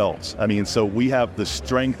all ourselves. So we have the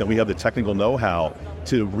strength and we have the technical know-how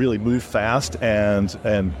to really move fast and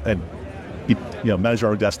manage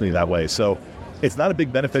our own destiny that way. So it's not a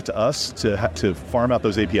big benefit to us to farm out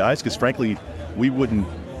those APIs, because frankly, we wouldn't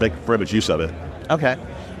make very much use of it. Okay.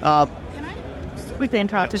 Quickly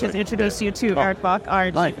interrupt to just introduce you to Eric Buck,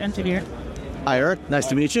 our chief engineer. Hi, Eric. Nice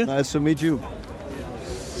to meet you. Nice to meet you.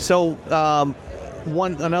 So,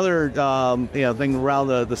 another thing around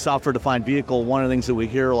the software-defined vehicle, one of the things that we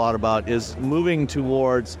hear a lot about is moving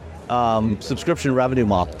towards subscription revenue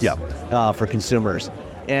models for consumers.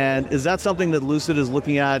 And is that something that Lucid is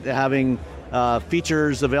looking at, having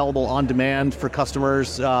features available on demand for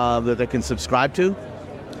customers that they can subscribe to?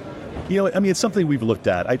 It's something we've looked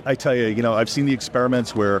at. I tell you, I've seen the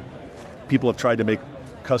experiments where people have tried to make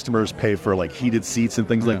customers pay for like heated seats and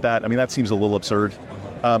things like that. That seems a little absurd.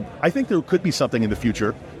 I think there could be something in the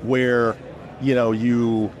future where,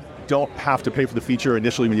 you don't have to pay for the feature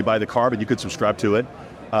initially when you buy the car, but you could subscribe to it.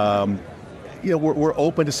 We're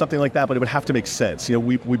open to something like that, but it would have to make sense.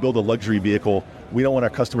 We build a luxury vehicle. We don't want our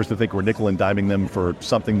customers to think we're nickel and diming them for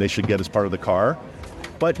something they should get as part of the car.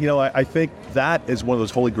 But, I think that is one of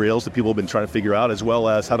those holy grails that people have been trying to figure out, as well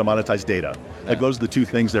as how to monetize data. Like, those are the two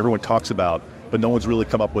things that everyone talks about, but no one's really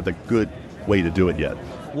come up with a good way to do it yet.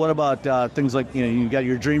 What about things like, you got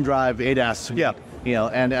your Dream Drive ADAS? Yeah.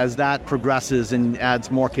 And as that progresses and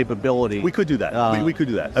adds more capability. We could do that. We could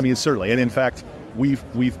do that. Certainly. And in fact,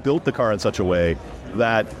 we've built the car in such a way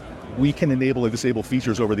that we can enable and disable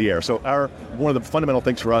features over the air. So one of the fundamental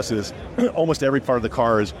things for us is almost every part of the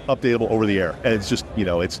car is updatable over the air. And it's just,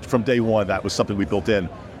 it's from day one, that was something we built in.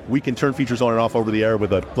 We can turn features on and off over the air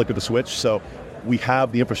with a flick of the switch. So we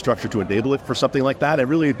have the infrastructure to enable it for something like that. And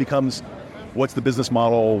really it becomes, what's the business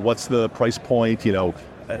model? What's the price point? How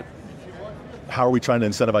are we trying to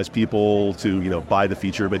incentivize people to, buy the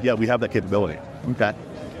feature? But yeah, we have that capability. Okay.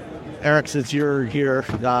 Eric, since you're here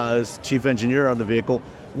as chief engineer on the vehicle,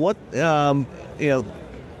 what,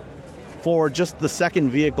 for just the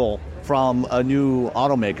second vehicle from a new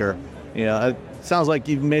automaker, it sounds like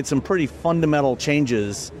you've made some pretty fundamental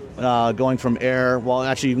changes going from Air. Well,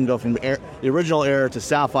 actually, you can go from the original Air to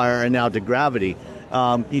Sapphire and now to Gravity.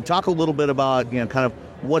 You talk a little bit about, kind of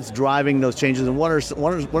what's driving those changes, and what are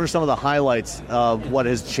some of the highlights of what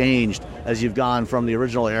has changed as you've gone from the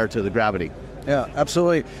original Air to the Gravity? Yeah,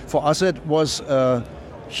 absolutely. For us, it was a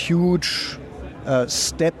huge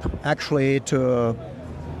step actually to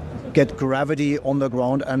get Gravity on the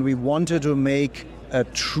ground, and we wanted to make a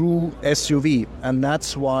true SUV, and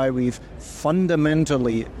that's why we've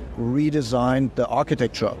fundamentally redesigned the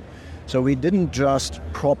architecture. So we didn't just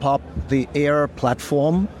prop up the Air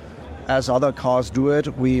platform as other cars do it.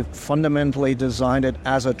 We fundamentally designed it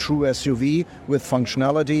as a true SUV with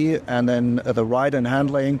functionality and then the ride and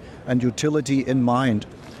handling and utility in mind.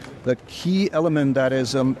 The key element that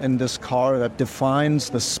is in this car that defines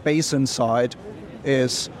the space inside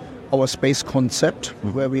is our space concept,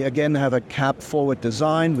 where we again have a cab-forward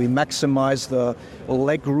design. We maximize the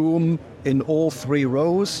leg room in all 3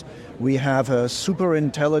 rows. We have a super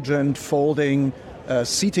intelligent folding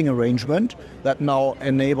seating arrangement that now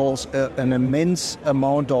enables an immense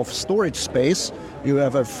amount of storage space. You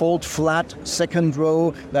have a fold-flat second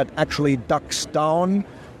row that actually ducks down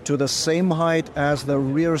to the same height as the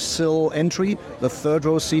rear sill entry. The third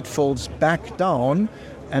row seat folds back down,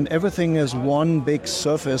 and everything is one big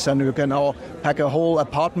surface, and you can now pack a whole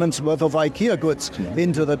apartment's worth of IKEA goods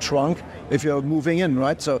into the trunk if you're moving in,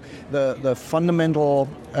 right? So the fundamental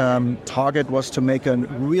target was to make a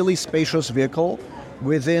really spacious vehicle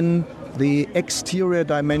within the exterior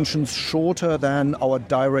dimensions shorter than our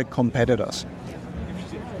direct competitors.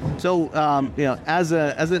 So, as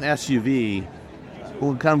an SUV,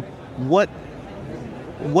 what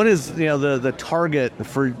is the target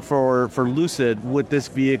for Lucid with this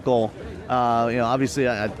vehicle? Obviously,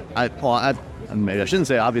 maybe I shouldn't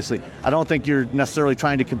say obviously. I don't think you're necessarily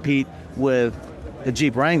trying to compete with a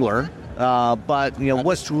Jeep Wrangler, but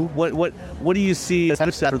what's true? What do you see as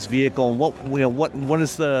this vehicle? What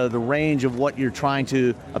is the range of what you're trying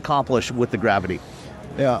to accomplish with the Gravity?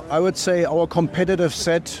 Yeah, I would say our competitive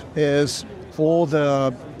set is for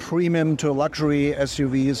the premium to luxury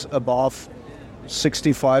SUVs above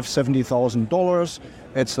 $65,000, $70,000.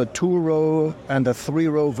 It's the 2-row and the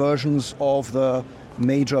 3-row versions of the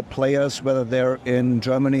major players, whether they're in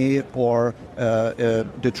Germany or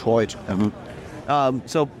Detroit. Mm-hmm.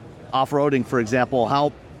 So, off-roading, for example,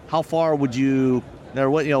 how far would you, or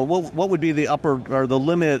what would be the upper or the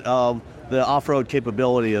limit of the off-road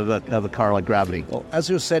capability of a car like Gravity? Well, as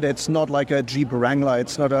you said, it's not like a Jeep Wrangler.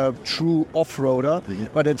 It's not a true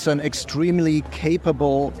off-roader, but it's an extremely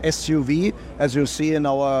capable SUV. As you see in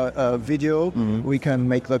our video, we can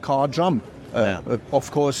make the car jump.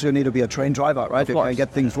 Of course, you need to be a trained driver, right? You can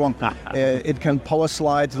get things wrong. It can power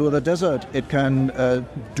slide through the desert. It can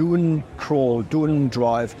dune crawl, dune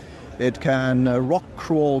drive. It can rock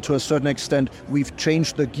crawl to a certain extent. We've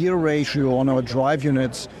changed the gear ratio on our drive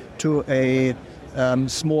units to a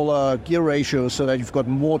smaller gear ratio so that you've got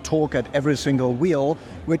more torque at every single wheel,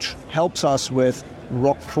 which helps us with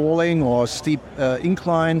rock crawling or steep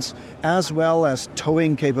inclines, as well as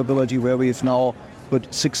towing capability, where we've now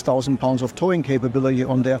put 6,000 pounds of towing capability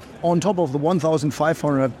on there, on top of the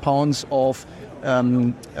 1,500 pounds of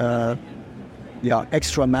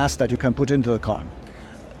extra mass that you can put into the car.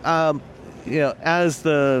 As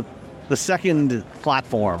the second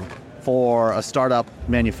platform for a startup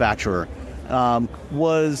manufacturer,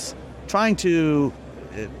 was trying to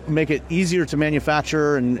make it easier to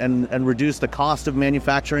manufacture and reduce the cost of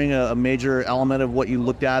manufacturing a major element of what you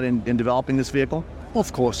looked at in developing this vehicle?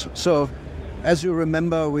 Of course. So, as you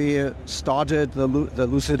remember, we started the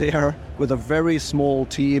Lucid Air with a very small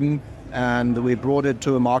team, and we brought it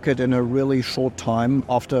to a market in a really short time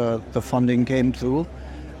after the funding came through.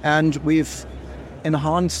 And we've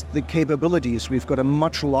enhanced the capabilities. We've got a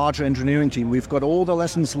much larger engineering team. We've got all the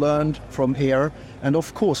lessons learned from Air, and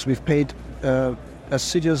of course we've paid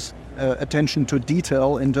assiduous attention to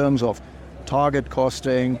detail in terms of target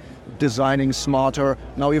costing, designing smarter.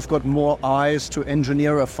 Now you've got more eyes to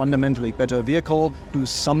engineer a fundamentally better vehicle, do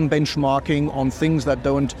some benchmarking on things that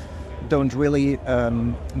don't really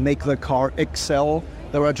make the car excel.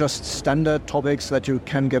 There are just standard topics that you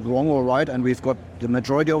can get wrong or right, and we've got the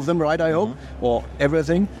majority of them right, I hope, or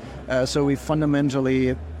everything. So we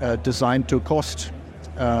fundamentally designed to cost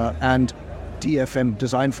and DFM,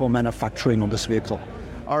 design for manufacturing on this vehicle.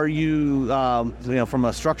 Are you, from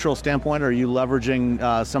a structural standpoint, are you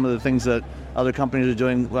leveraging some of the things that other companies are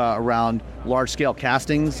doing around large-scale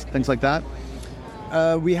castings, things like that?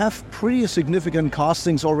 We have pretty significant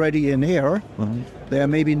castings already in Air. They're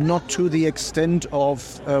maybe not to the extent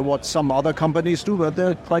of what some other companies do, but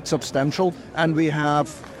they're quite substantial. And we have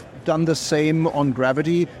done the same on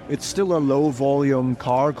Gravity. It's still a low-volume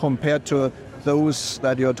car compared to those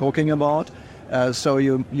that you're talking about. So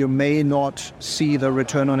you may not see the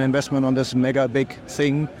return on investment on this mega big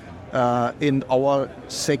thing in our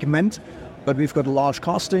segment, but we've got large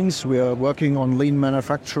castings. We are working on lean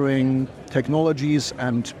manufacturing technologies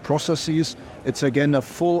and processes. It's again a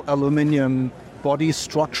full aluminum body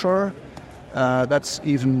structure that's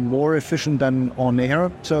even more efficient than on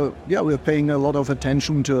air. So yeah, we're paying a lot of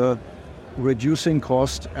attention to reducing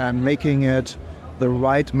cost and making it the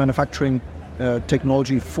right manufacturing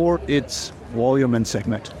technology for its volume and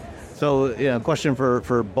segment. So, question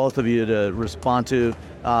for both of you to respond to.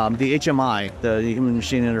 The HMI, the human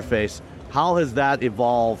machine interface, how has that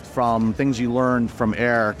evolved from things you learned from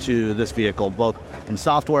Air to this vehicle, both in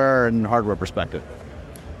software and hardware perspective?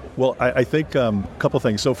 Well, I think a couple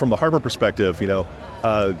things. So from the hardware perspective,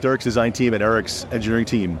 Derek's design team and Eric's engineering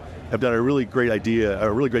team have done a really great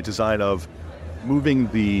design of moving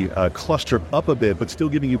the cluster up a bit, but still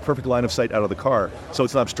giving you perfect line of sight out of the car, so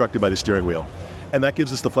it's not obstructed by the steering wheel. And that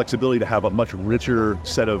gives us the flexibility to have a much richer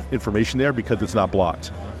set of information there because it's not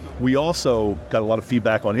blocked. We also got a lot of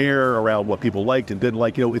feedback on Air around what people liked and didn't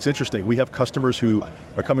like. It's interesting. We have customers who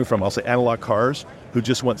are coming from, I'll say, analog cars who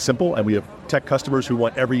just want simple, and we have tech customers who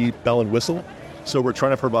want every bell and whistle. So we're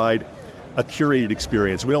trying to provide a curated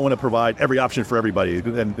experience. We don't want to provide every option for everybody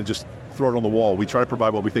and just throw it on the wall. We try to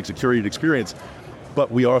provide what we think is a curated experience,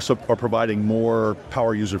 but we also are providing more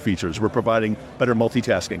power user features. We're providing better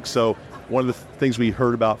multitasking. So one of the things we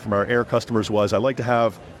heard about from our Air customers was, I'd like to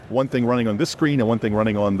have one thing running on this screen and one thing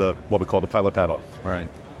running on what we call the pilot panel. Right.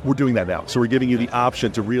 We're doing that now. So we're giving you the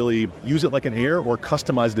option to really use it like an Air or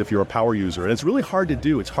customize it if you're a power user. And it's really hard to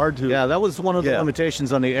do. It's hard to... Yeah, that was one of the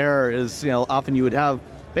limitations on the Air is, often you would have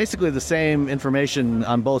basically the same information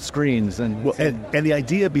on both screens. And the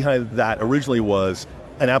idea behind that originally was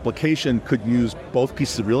an application could use both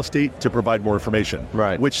pieces of real estate to provide more information,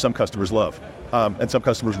 right? Which some customers love. And some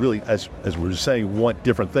customers really, as we were just saying, want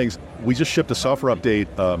different things. We just shipped a software update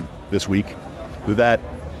this week that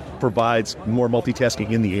provides more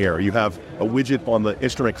multitasking in the Air. You have a widget on the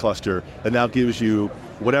instrument cluster that now gives you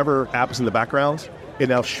whatever app is in the background. It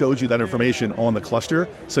now shows you that information on the cluster.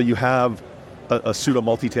 So you have a pseudo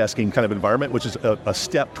multitasking kind of environment, which is a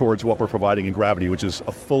step towards what we're providing in Gravity, which is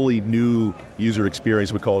a fully new user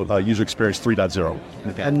experience. We call it User Experience 3.0.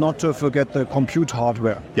 Okay. And not to forget the compute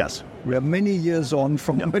hardware. Yes. We are many years on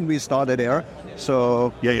from when we started Air.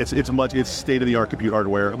 So yeah, it's state-of-the-art compute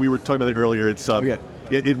hardware. We were talking about it earlier. It's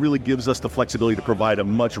it really gives us the flexibility to provide a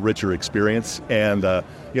much richer experience. And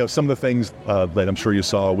some of the things that I'm sure you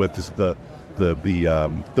saw with the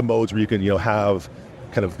modes where you can have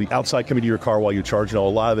kind of the outside coming to your car while you charge. A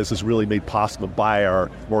lot of this is really made possible by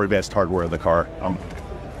our more advanced hardware in the car.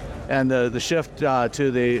 And the shift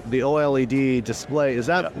to the OLED display, is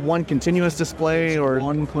that one continuous display or?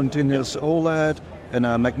 One continuous OLED and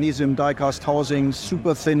a magnesium die-cast housing,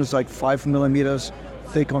 super thin, it's like 5 millimeters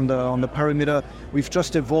thick on the perimeter. We've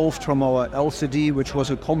just evolved from our LCD, which was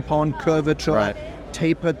a compound curvature,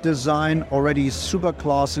 tapered design, already super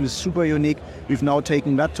class and super unique. We've now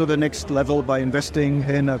taken that to the next level by investing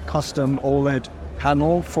in a custom OLED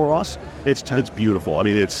panel for us. It's beautiful. I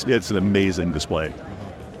mean, it's an amazing display.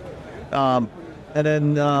 And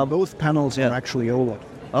then both panels are actually OLED.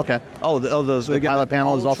 Okay. The pilot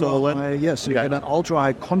panel is also OLED? Yes, you get an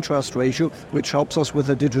ultra-high contrast ratio, which helps us with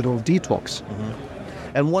the digital detox. Mm-hmm.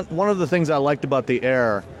 And one of the things I liked about the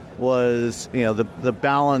Air was, the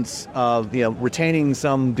balance of, retaining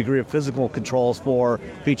some degree of physical controls for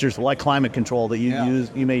features like climate control that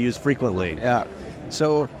you may use frequently. Yeah.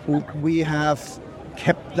 So we have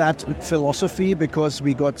kept that philosophy because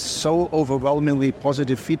we got so overwhelmingly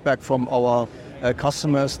positive feedback from our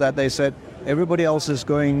customers that they said everybody else is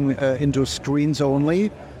going into screens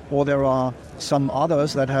only, or there are some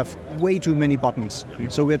others that have way too many buttons.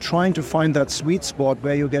 So we're trying to find that sweet spot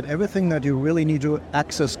where you get everything that you really need to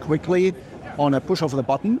access quickly on a push of the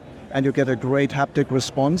button, and you get a great haptic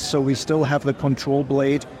response. So we still have the control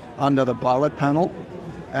blade under the pilot panel.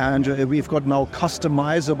 And we've got now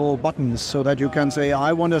customizable buttons so that you can say,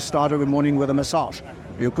 I want to start every morning with a massage.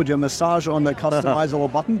 You put your massage on the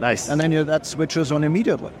customizable button, nice. And then that switches on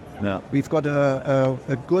immediately. Yeah. We've got a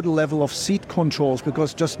good level of seat controls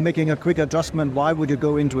because just making a quick adjustment, why would you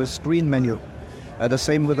go into a screen menu? The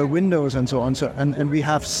same with the windows and so on. So, and we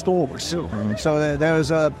have stalks. Mm-hmm. So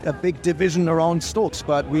there's a big division around stalks,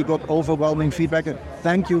 but we got overwhelming feedback.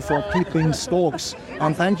 Thank you for keeping stalks,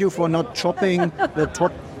 and thank you for not chopping the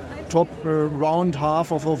top round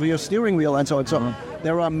half of your steering wheel and so on. So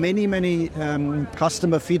there are many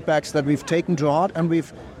customer feedbacks that we've taken to heart, and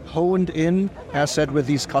we've honed in, as said, with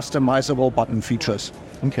these customizable button features.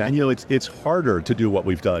 Okay. And it's harder to do what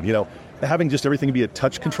we've done. having just everything be a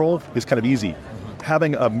touch control is kind of easy.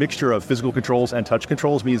 Having a mixture of physical controls and touch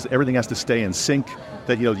controls means everything has to stay in sync.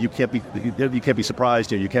 That you can't be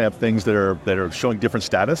surprised. You can't have things that are showing different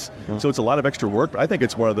status. So it's a lot of extra work. But I think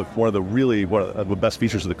it's one of the best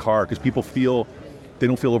features of the car because people they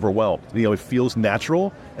don't feel overwhelmed. It feels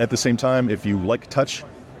natural. At the same time, if you like touch,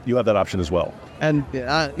 you have that option as well. And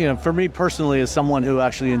for me personally, as someone who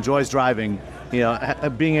actually enjoys driving,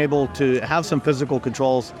 being able to have some physical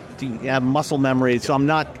controls, to have muscle memory, so I'm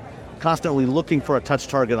not constantly looking for a touch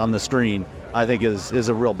target on the screen, I think is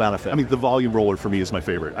a real benefit. I mean, the volume roller for me is my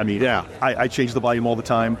favorite. I mean, yeah, I change the volume all the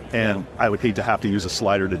time, and I would hate to have to use a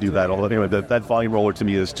slider to do that. Anyway, that volume roller to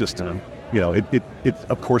me is just,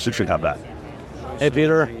 of course it should have that. Hey,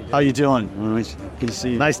 Peter, how you doing? Good to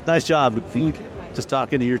see you. Nice job. Just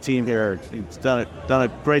talking to your team here. It's done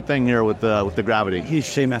a great thing here with the Gravity.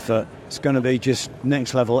 Huge team effort. It's going to be just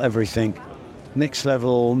next level everything. Next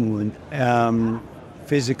level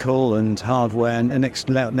physical and hardware, and next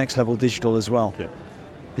level digital as well. Yeah.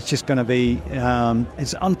 It's just going to be,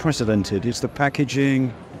 it's unprecedented. It's the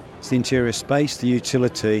packaging, it's the interior space, the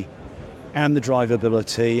utility, and the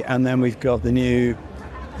drivability. And then we've got the new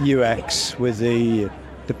UX with the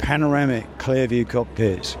panoramic clear view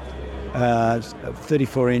cockpit,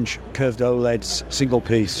 34-inch curved OLEDs, single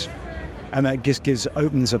piece. And that just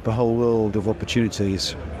opens up a whole world of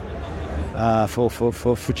opportunities for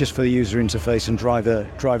the user interface and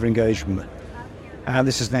driver engagement.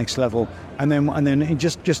 This is next level. And then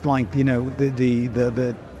just like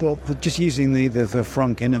the just using the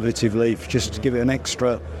Frunk innovative leaf just to give it an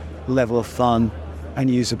extra level of fun and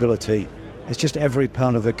usability. It's just every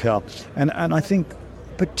part of the car. And I think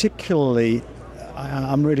particularly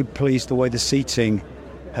I'm really pleased the way the seating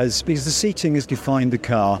because the seating has defined the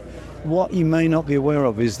car. What you may not be aware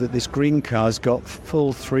of is that this green car's got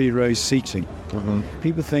full 3-row seating. Mm-hmm.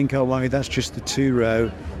 People think, oh, well, that's just the 2-row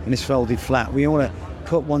and it's folded flat. We want to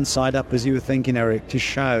put one side up, as you were thinking, Eric, to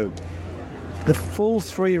show the full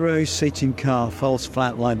 3-row seating car folds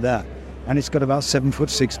flat like that, and it's got about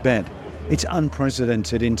 7'6" bed. It's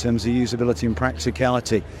unprecedented in terms of usability and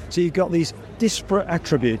practicality. So you've got these disparate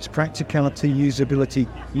attributes: practicality, usability,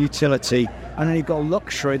 utility, and then you've got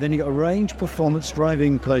luxury, then you've got range, performance,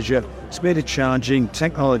 driving pleasure, speed of charging,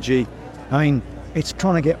 technology. I mean, it's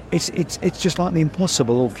just like the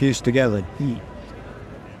impossible all fused together.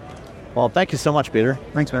 Well, thank you so much, Peter.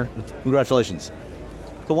 Thanks, man. Congratulations.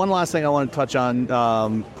 So one last thing I want to touch on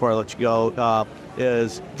before I let you go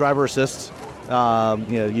is driver assist.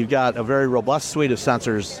 You've got a very robust suite of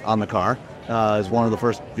sensors on the car. Is one of the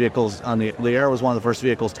first vehicles on the Air was one of the first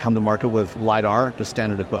vehicles to come to market with LiDAR, just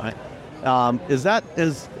standard equipment. Is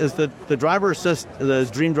the driver assist, the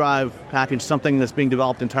Dream Drive package, something that's being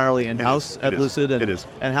developed entirely in-house at Lucid? It is.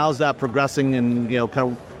 And how's that progressing? And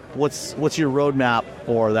kind of what's your roadmap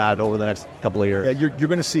for that over the next couple of years? Yeah, you're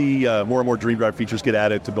going to see more and more Dream Drive features get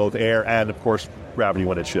added to both Air and, of course, Gravity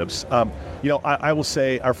when it ships. I will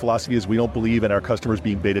say our philosophy is we don't believe in our customers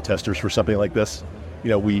being beta testers for something like this.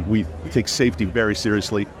 We take safety very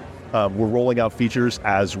seriously. We're rolling out features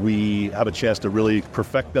as we have a chance to really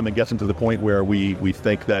perfect them and get them to the point where we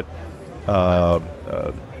think that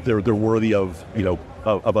they're worthy of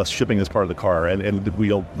us shipping as part of the car, and we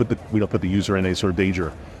don't put the user in any sort of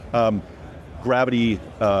danger. Gravity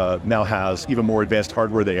now has even more advanced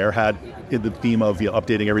hardware than Air had, in the theme of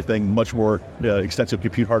updating everything, much more extensive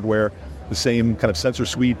compute hardware, the same kind of sensor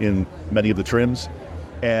suite in many of the trims.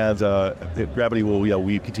 And Gravity will,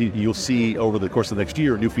 you'll see over the course of the next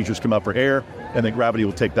year, new features come out for Air, and then Gravity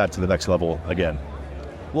will take that to the next level again.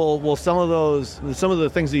 Will some of the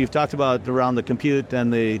things that you've talked about around the compute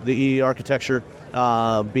and the EE architecture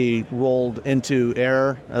be rolled into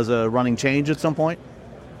Air as a running change at some point?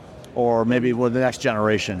 Or maybe with the next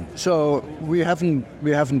generation? So we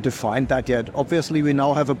haven't defined that yet. Obviously, we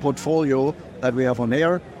now have a portfolio that we have on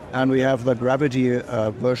Air, and we have the Gravity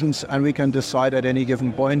versions, and we can decide at any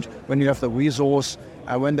given point when you have the resource,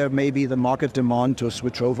 when there may be the market demand to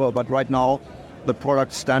switch over. But right now, the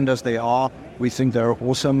product stand as they are. We think they're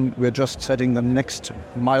awesome. We're just setting the next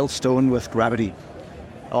milestone with Gravity.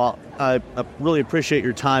 Well, I really appreciate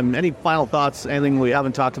your time. Any final thoughts, anything we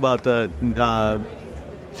haven't talked about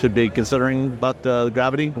should be considering about the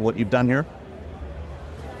Gravity, what you've done here?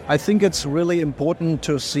 I think it's really important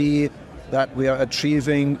to see that we are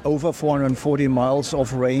achieving over 440 miles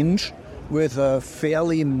of range with a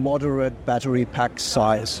fairly moderate battery pack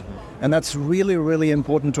size. And that's really, really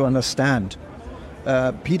important to understand.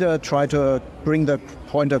 Peter tried to bring the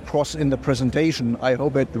point across in the presentation. I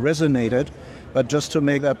hope it resonated. But just to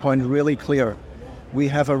make that point really clear, we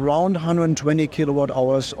have around 120 kilowatt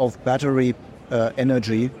hours of battery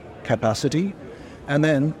energy capacity. And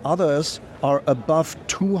then others are above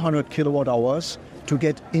 200 kilowatt hours to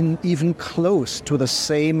get in even close to the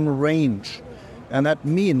same range. And that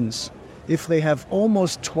means if they have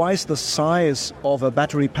almost twice the size of a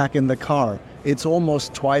battery pack in the car, it's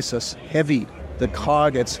almost twice as heavy. The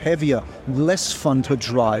car gets heavier, less fun to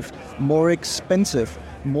drive, more expensive,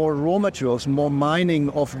 more raw materials, more mining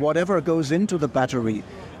of whatever goes into the battery,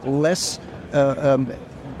 less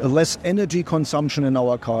energy consumption in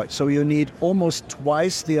our car. So you need almost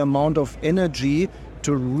twice the amount of energy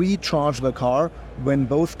to recharge the car when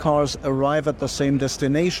both cars arrive at the same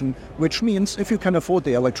destination, which means if you can afford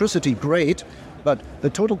the electricity, great, but the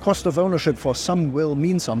total cost of ownership for some will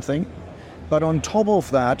mean something. But on top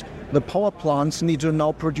of that, the power plants need to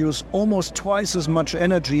now produce almost twice as much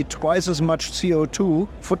energy, twice as much CO2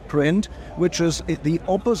 footprint, which is the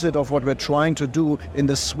opposite of what we're trying to do in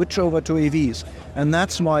the switch over to EVs. And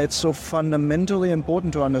that's why it's so fundamentally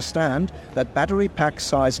important to understand that battery pack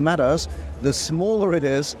size matters. The smaller it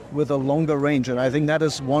is with a longer range. And I think that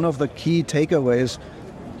is one of the key takeaways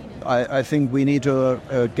I think we need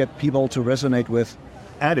to get people to resonate with.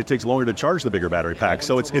 And it takes longer to charge the bigger battery pack.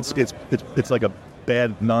 So it's like a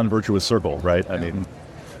bad non-virtuous circle, right? I mean,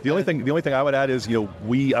 the only thing I would add is,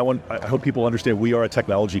 I hope people understand we are a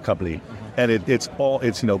technology company, and it's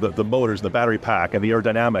the motors, the battery pack, and the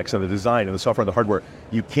aerodynamics, and the design, and the software, and the hardware.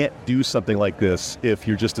 You can't do something like this if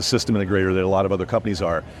you're just a system integrator that a lot of other companies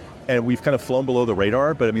are. And we've kind of flown below the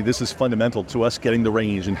radar, but I mean, this is fundamental to us getting the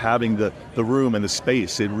range and having the room and the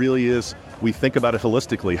space. It really is. We think about it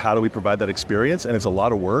holistically. How do we provide that experience? And it's a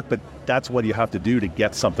lot of work, but that's what you have to do to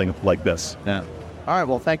get something like this. Yeah. All right.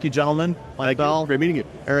 Well, thank you, gentlemen. Mike Bell. Great meeting you.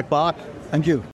 Eric Bach. Thank you.